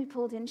 And then we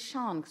pulled in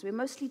Sean, because we were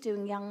mostly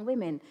doing young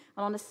women.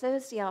 And on a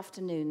Thursday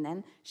afternoon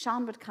then,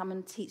 Sean would come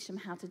and teach them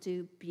how to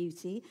do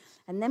beauty.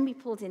 And then we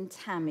pulled in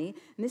Tammy,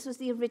 and this was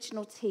the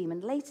original team.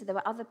 And later there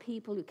were other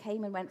people who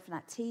came and went from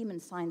that team, and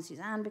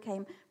Suzanne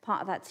became part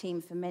of that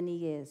team for many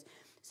years.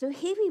 So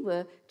here we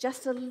were,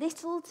 just a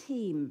little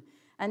team.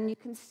 And you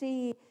can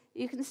see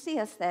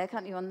us there,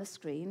 can't you, on the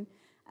screen?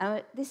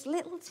 This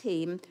little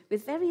team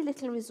with very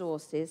little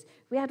resources.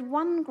 We had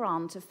one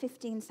grant of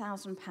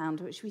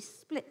 £15,000, which we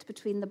split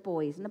between the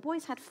boys. And the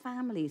boys had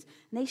families,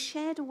 and they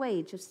shared a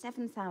wage of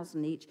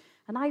 £7,000 each.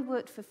 And I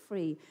worked for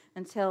free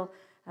until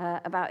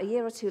about a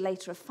year or 2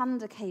 later, a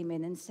funder came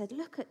in and said,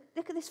 look at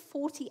this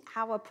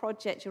 40-hour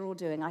project you're all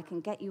doing. I can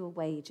get you a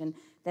wage. And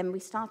then we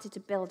started to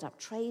build up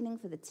training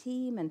for the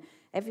team, and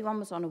everyone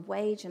was on a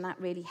wage, and that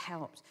really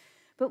helped.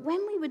 But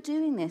when we were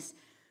doing this,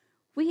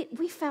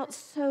 we felt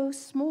so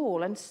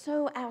small and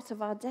so out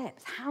of our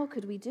depth. How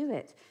could we do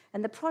it?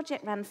 And the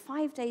project ran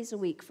 5 days a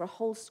week for a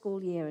whole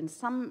school year, and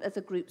some of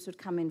the groups would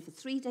come in for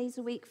 3 days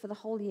a week for the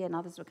whole year, and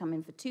others would come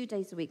in for 2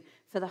 days a week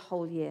for the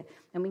whole year.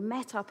 And we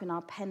met up in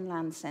our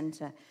Penland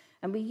Centre,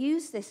 and we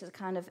used this as a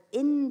kind of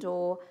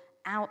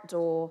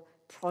indoor-outdoor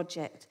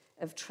project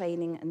of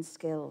training and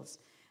skills.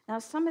 Now,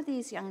 some of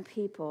these young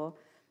people,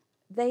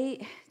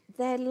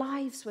 their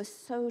lives were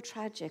so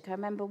tragic. I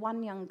remember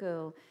one young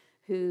girl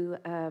who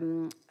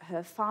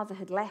her father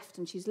had left,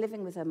 and she was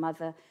living with her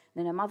mother. And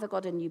then her mother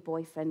got a new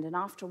boyfriend, and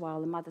after a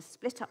while, the mother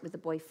split up with the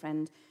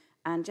boyfriend,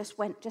 and just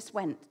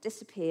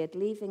disappeared,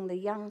 leaving the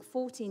young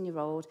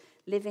 14-year-old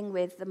living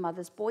with the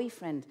mother's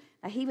boyfriend.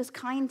 Now, he was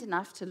kind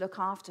enough to look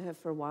after her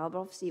for a while, but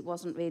obviously it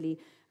wasn't really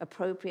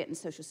appropriate, and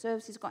social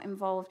services got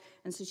involved,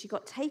 and so she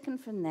got taken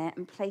from there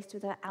and placed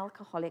with her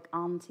alcoholic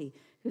auntie,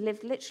 who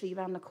lived literally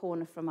around the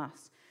corner from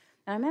us.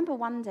 And I remember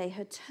one day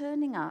her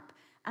turning up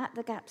at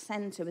the Gap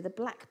Centre with a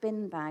black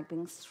bin bag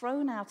being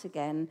thrown out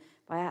again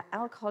by our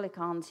alcoholic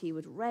auntie, who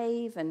would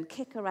rave and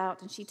kick her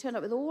out, and she turned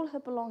up with all her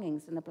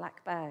belongings in a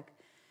black bag.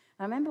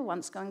 I remember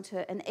once going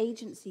to an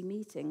agency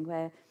meeting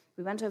where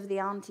we went over the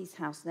auntie's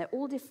house, and they're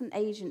all different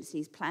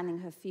agencies planning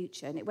her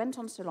future, and it went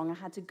on so long I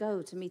had to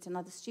go to meet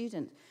another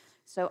student.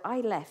 So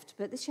I left,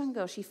 but this young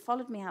girl, she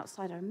followed me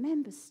outside. I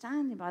remember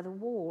standing by the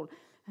wall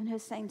and her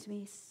saying to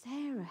me,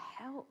 "Sarah,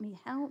 help me,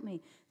 help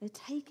me. They're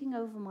taking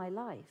over my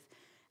life."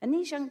 And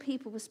these young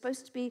people were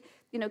supposed to be,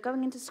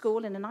 going into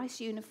school in a nice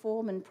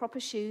uniform and proper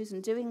shoes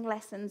and doing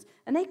lessons,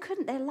 and they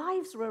couldn't. Their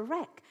lives were a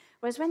wreck.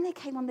 Whereas when they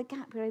came on the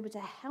Gap, we were able to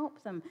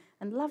help them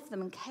and love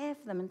them and care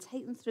for them and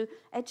take them through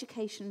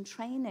education and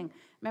training.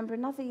 I remember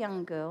another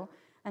young girl,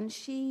 and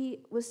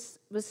she was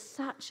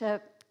such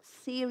a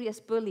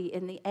serious bully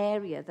in the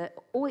area that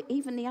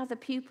even the other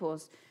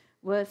pupils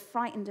were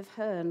frightened of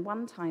her. And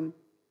one time,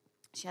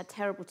 she had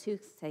terrible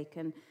toothache,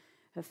 and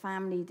her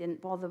family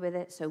didn't bother with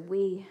it, so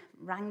we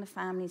rang the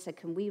family, said,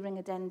 "Can we ring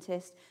a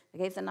dentist?" They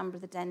gave the number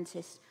of the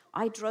dentist.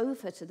 I drove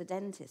her to the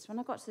dentist. When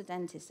I got to the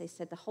dentist, they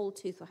said the whole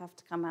tooth will have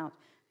to come out.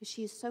 But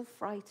she is so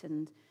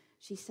frightened.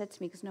 She said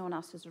to me, because no one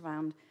else was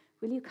around,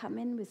 "Will you come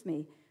in with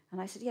me?"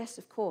 And I said, "Yes,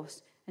 of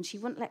course." And she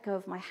wouldn't let go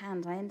of my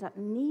hand. I ended up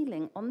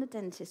kneeling on the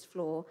dentist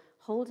floor,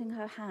 holding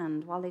her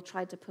hand while they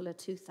tried to pull her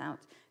tooth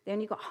out. They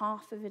only got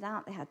half of it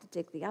out. They had to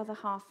dig the other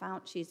half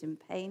out. She's in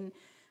pain.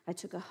 I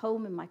took her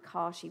home in my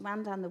car. She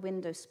ran down the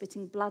window,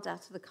 spitting blood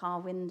out of the car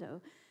window.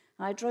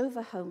 And I drove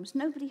her home. There's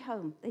nobody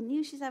home. They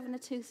knew she's having a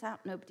tooth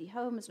out. Nobody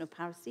home. There's no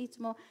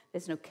paracetamol.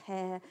 There's no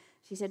care.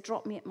 She said,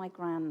 "Drop me at my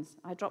grand's."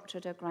 I dropped her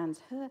at her grand's.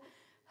 Her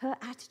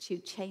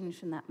attitude changed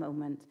from that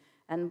moment.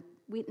 And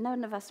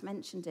none of us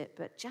mentioned it,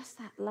 but just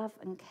that love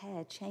and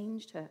care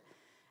changed her.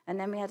 And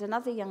then we had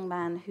another young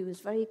man who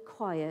was very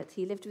quiet.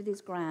 He lived with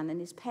his gran,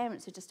 and his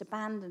parents had just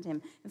abandoned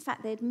him. In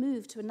fact, they had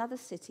moved to another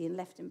city and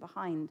left him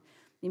behind.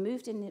 He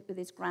moved in with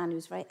his gran, who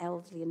was very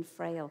elderly and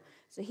frail.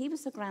 So he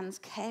was the gran's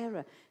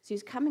carer. So he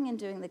was coming in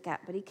doing the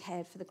Gap, but he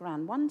cared for the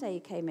gran. One day he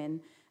came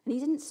in, and he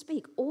didn't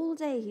speak. All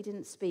day he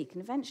didn't speak.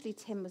 And eventually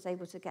Tim was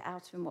able to get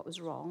out of him what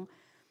was wrong.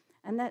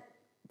 And that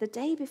the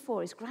day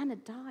before, his gran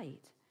had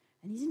died,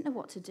 and he didn't know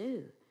what to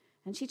do.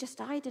 And she just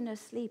died in her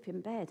sleep in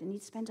bed, and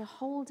he'd spent a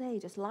whole day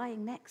just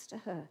lying next to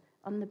her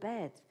on the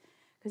bed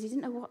because he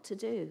didn't know what to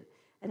do.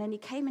 And then he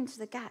came into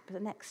the Gap the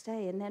next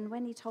day, and then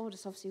when he told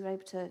us, obviously we were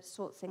able to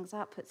sort things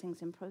out, put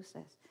things in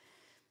process.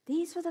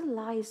 These were the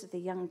lives of the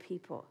young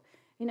people.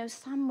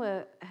 Some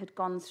had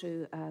gone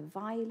through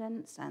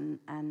violence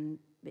and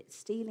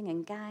stealing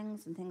in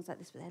gangs and things like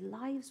this, but their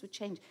lives were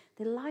changed.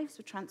 Their lives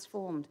were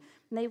transformed.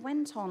 And they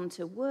went on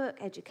to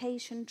work,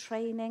 education,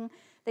 training.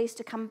 They used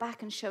to come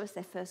back and show us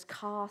their first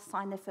car,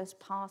 sign their first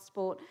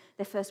passport,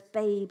 their first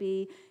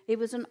baby. It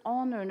was an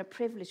honor and a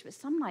privilege. But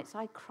some nights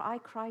I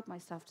cried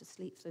myself to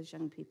sleep for those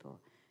young people.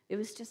 It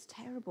was just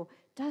terrible.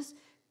 Does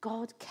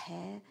God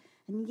care?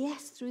 And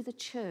yes, through the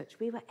church,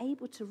 we were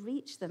able to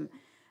reach them.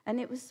 And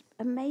it was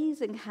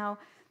amazing how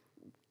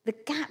the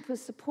Gap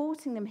was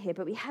supporting them here,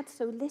 but we had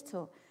so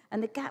little.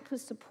 And the Gap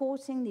was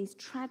supporting these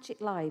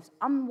tragic lives,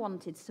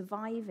 unwanted,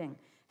 surviving,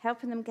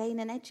 helping them gain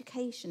an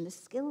education, the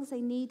skills they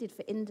needed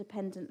for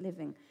independent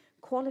living,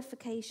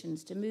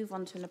 qualifications to move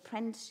on to an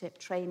apprenticeship,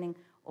 training,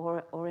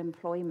 or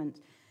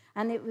employment.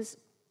 And it was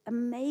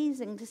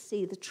amazing to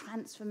see the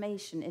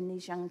transformation in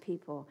these young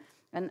people.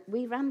 And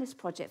we ran this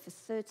project for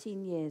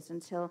 13 years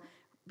until,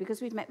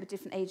 because we'd met with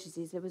different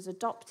agencies, it was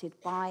adopted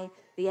by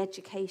the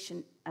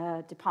education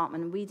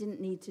department, and we didn't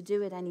need to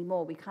do it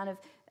anymore. We kind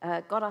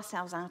of got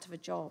ourselves out of a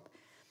job.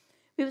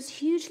 It was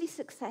hugely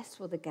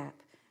successful, the Gap.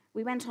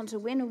 We went on to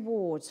win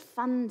awards,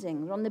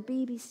 funding. We're on the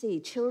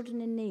BBC,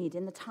 Children in Need,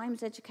 in the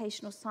Times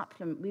Educational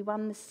Supplement. We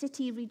won the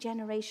City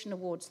Regeneration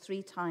Awards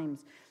 3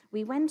 times.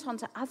 We went on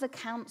to other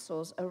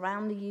councils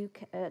around the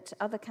UK, to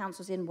other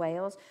councils in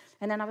Wales,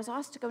 and then I was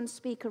asked to go and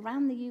speak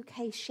around the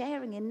UK,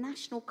 sharing in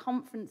national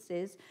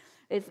conferences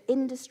of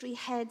industry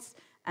heads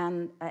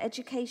and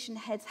education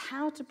heads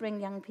how to bring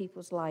young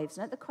people's lives.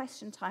 And at the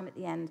question time at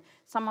the end,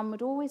 someone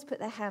would always put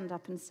their hand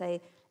up and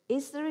say,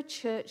 "Is there a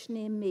church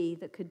near me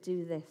that could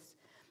do this?"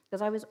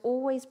 Because I was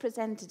always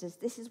presented as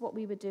this is what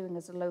we were doing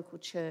as a local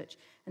church.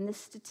 And the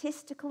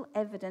statistical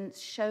evidence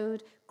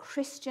showed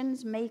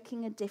Christians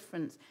making a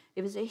difference.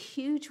 It was a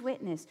huge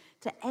witness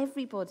to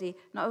everybody,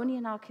 not only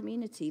in our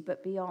community,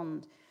 but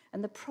beyond.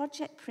 And the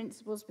project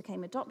principles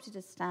became adopted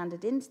as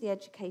standard into the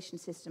education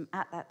system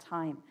at that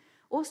time.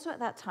 Also at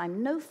that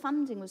time, no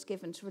funding was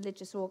given to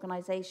religious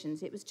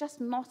organisations. It was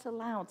just not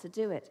allowed to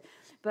do it.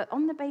 But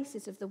on the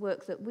basis of the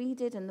work that we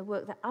did and the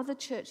work that other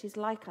churches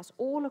like us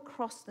all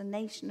across the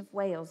nation of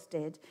Wales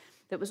did,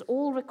 that was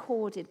all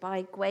recorded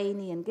by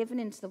Gwenny and given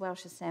into the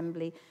Welsh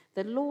Assembly,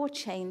 the law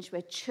changed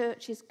where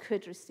churches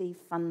could receive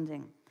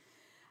funding.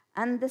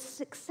 And the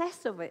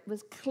success of it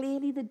was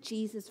clearly the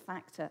Jesus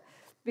factor,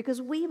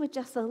 because we were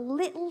just a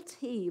little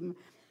team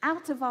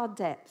out of our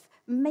depth,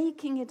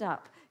 making it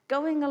up,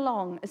 going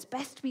along as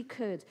best we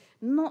could,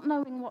 not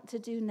knowing what to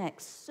do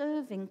next,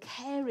 serving,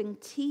 caring,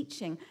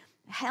 teaching,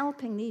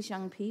 helping these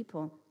young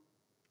people.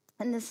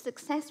 And the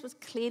success was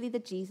clearly the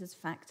Jesus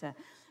factor,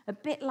 a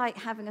bit like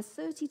having a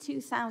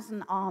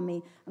 32,000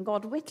 army and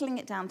God whittling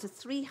it down to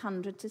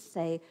 300 to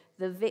say,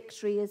 the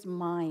victory is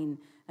mine.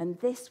 And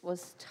this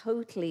was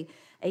totally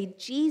a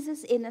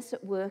Jesus in us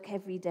at work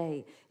every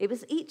day. It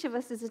was each of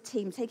us as a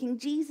team taking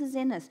Jesus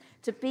in us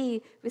to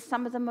be with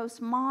some of the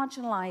most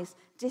marginalized,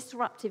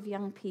 disruptive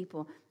young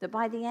people that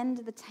by the end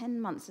of the 10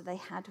 months that they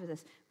had with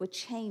us were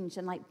changed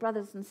and like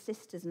brothers and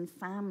sisters and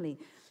family.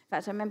 In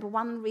fact, I remember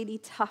one really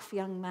tough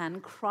young man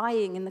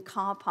crying in the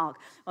car park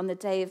on the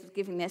day of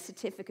giving their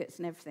certificates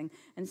and everything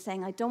and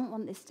saying, I don't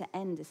want this to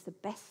end. It's the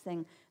best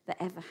thing that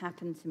ever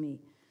happened to me.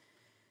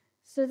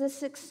 So the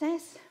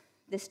success,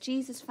 this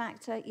Jesus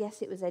factor,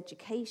 yes, it was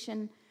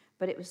education,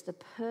 but it was the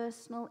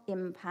personal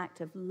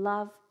impact of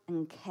love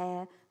and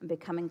care and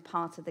becoming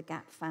part of the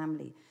GAP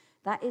family.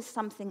 That is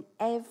something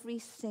every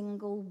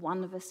single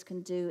one of us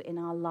can do in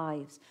our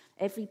lives.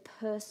 Every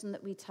person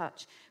that we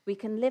touch. We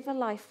can live a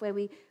life where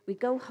we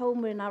go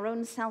home, we're in our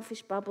own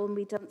selfish bubble and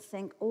we don't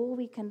think, or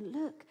we can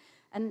look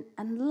and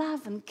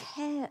love and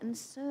care and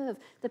serve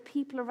the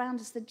people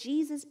around us, the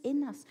Jesus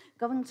in us,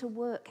 going to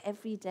work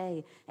every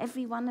day.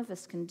 Every one of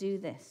us can do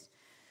this.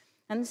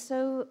 And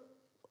so,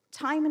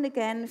 time and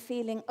again,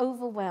 feeling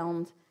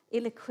overwhelmed,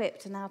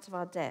 ill-equipped and out of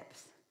our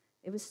depth,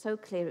 it was so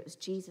clear it was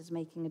Jesus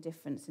making a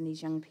difference in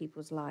these young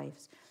people's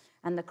lives.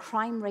 And the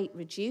crime rate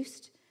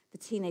reduced, the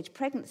teenage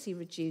pregnancy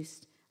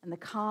reduced, and the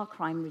car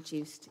crime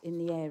reduced in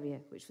the area,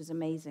 which was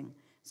amazing.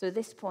 So at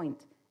this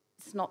point,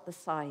 it's not the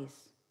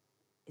size.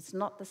 It's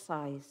not the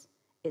size.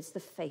 It's the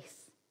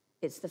faith.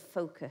 It's the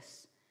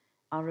focus.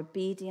 Our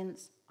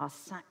obedience, our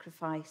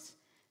sacrifice,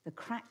 the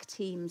crack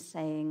team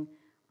saying,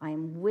 I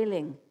am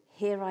willing,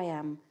 here I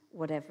am,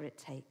 whatever it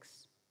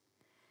takes.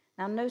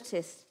 Now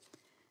notice,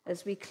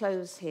 as we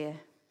close here,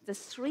 the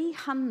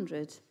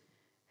 300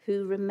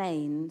 who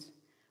remained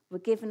were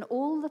given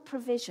all the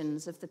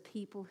provisions of the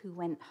people who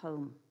went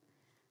home.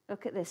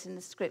 Look at this in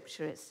the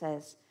scripture, it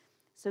says,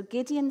 so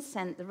Gideon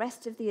sent the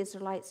rest of the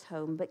Israelites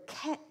home, but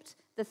kept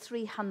the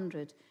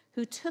 300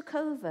 who took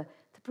over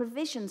the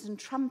provisions and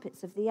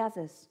trumpets of the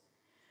others.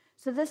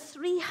 So the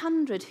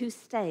 300 who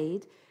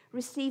stayed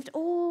received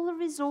all the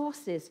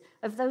resources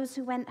of those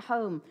who went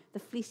home, the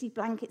fleecy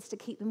blankets to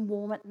keep them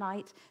warm at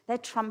night, their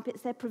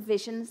trumpets, their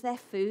provisions, their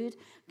food.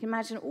 You can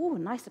imagine, oh,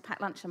 nice a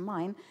packed lunch of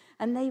mine.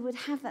 And they would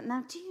have that.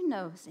 Now, do you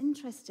know, it's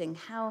interesting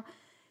how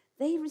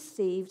they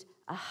received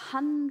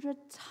 100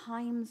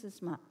 times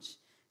as much,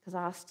 because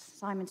I asked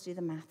Simon to do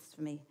the maths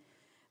for me.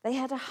 They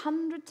had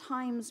 100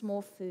 times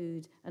more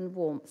food and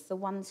warmth, the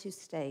ones who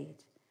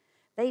stayed.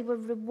 They were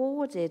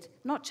rewarded,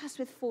 not just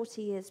with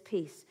 40 years'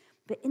 peace,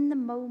 but in the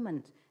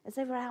moment, as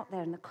they were out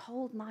there in the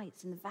cold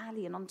nights in the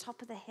valley and on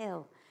top of the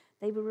hill,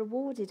 they were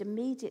rewarded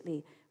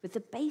immediately with the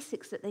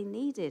basics that they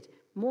needed: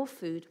 more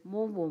food,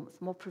 more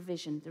warmth, more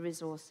provision, the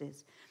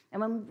resources.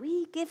 And when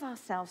we give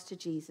ourselves to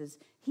Jesus,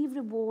 he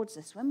rewards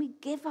us. When we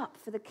give up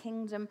for the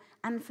kingdom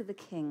and for the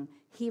king,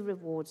 he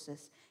rewards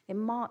us. In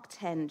Mark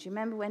 10, do you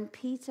remember when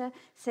Peter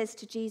says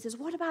to Jesus,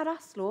 what about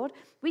us, Lord?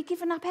 We've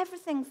given up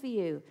everything for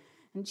you.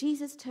 And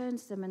Jesus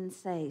turns to them and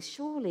says,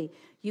 surely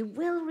you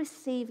will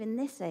receive in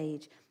this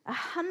age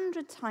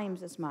 100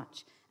 times as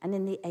much, and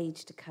in the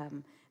age to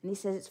come. And he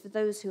says it's for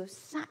those who have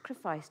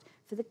sacrificed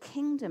for the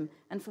kingdom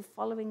and for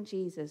following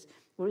Jesus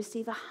will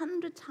receive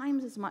 100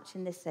 times as much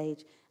in this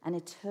age and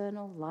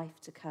eternal life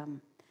to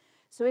come.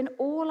 So in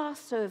all our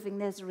serving,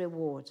 there's a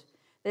reward.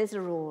 There's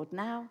a reward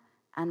now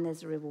and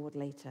there's a reward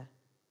later.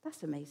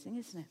 That's amazing,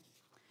 isn't it?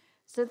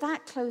 So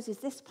that closes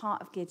this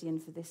part of Gideon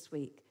for this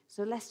week.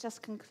 So let's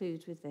just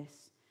conclude with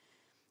this.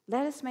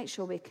 Let us make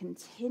sure we're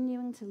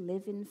continuing to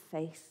live in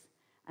faith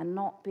and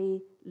not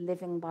be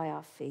living by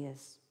our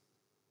fears.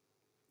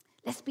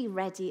 Let's be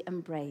ready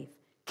and brave.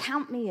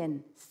 Count me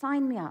in.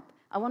 Sign me up.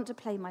 I want to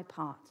play my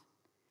part.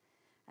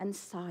 And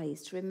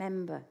size,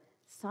 remember,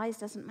 size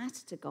doesn't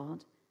matter to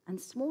God, and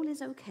small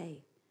is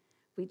okay.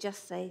 We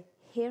just say,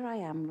 here I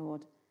am,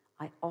 Lord.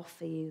 I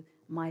offer you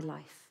my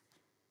life.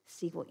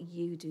 See what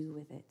you do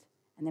with it.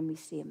 And then we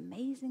see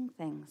amazing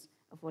things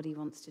of what he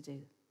wants to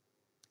do.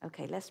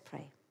 Okay, let's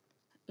pray.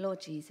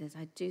 Lord Jesus,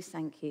 I do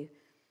thank you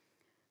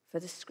for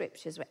the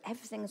scriptures where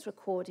everything is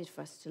recorded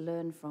for us to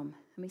learn from.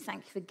 And we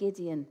thank you for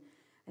Gideon.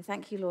 I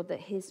thank you, Lord, that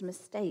his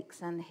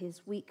mistakes and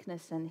his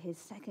weakness and his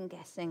second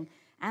guessing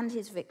and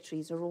his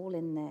victories are all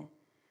in there.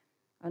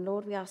 And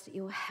Lord, we ask that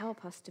you will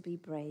help us to be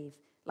brave,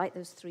 like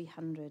those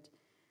 300.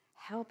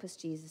 Help us,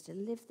 Jesus, to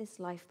live this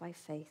life by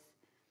faith.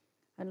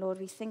 And Lord,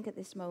 we think at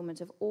this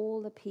moment of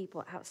all the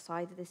people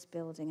outside of this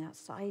building,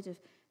 outside of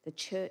the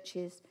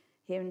churches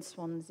here in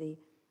Swansea,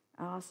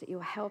 I ask that you'll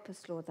help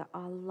us, Lord, that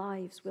our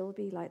lives will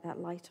be like that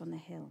light on the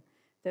hill,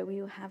 that we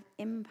will have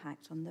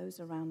impact on those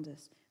around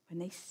us when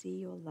they see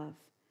your love.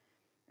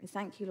 I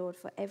thank you, Lord,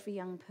 for every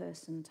young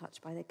person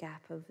touched by the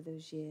gap over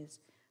those years.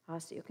 I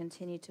ask that you'll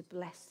continue to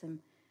bless them.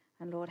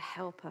 And Lord,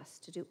 help us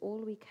to do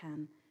all we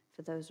can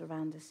for those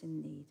around us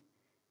in need.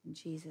 In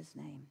Jesus'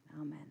 name,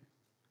 amen.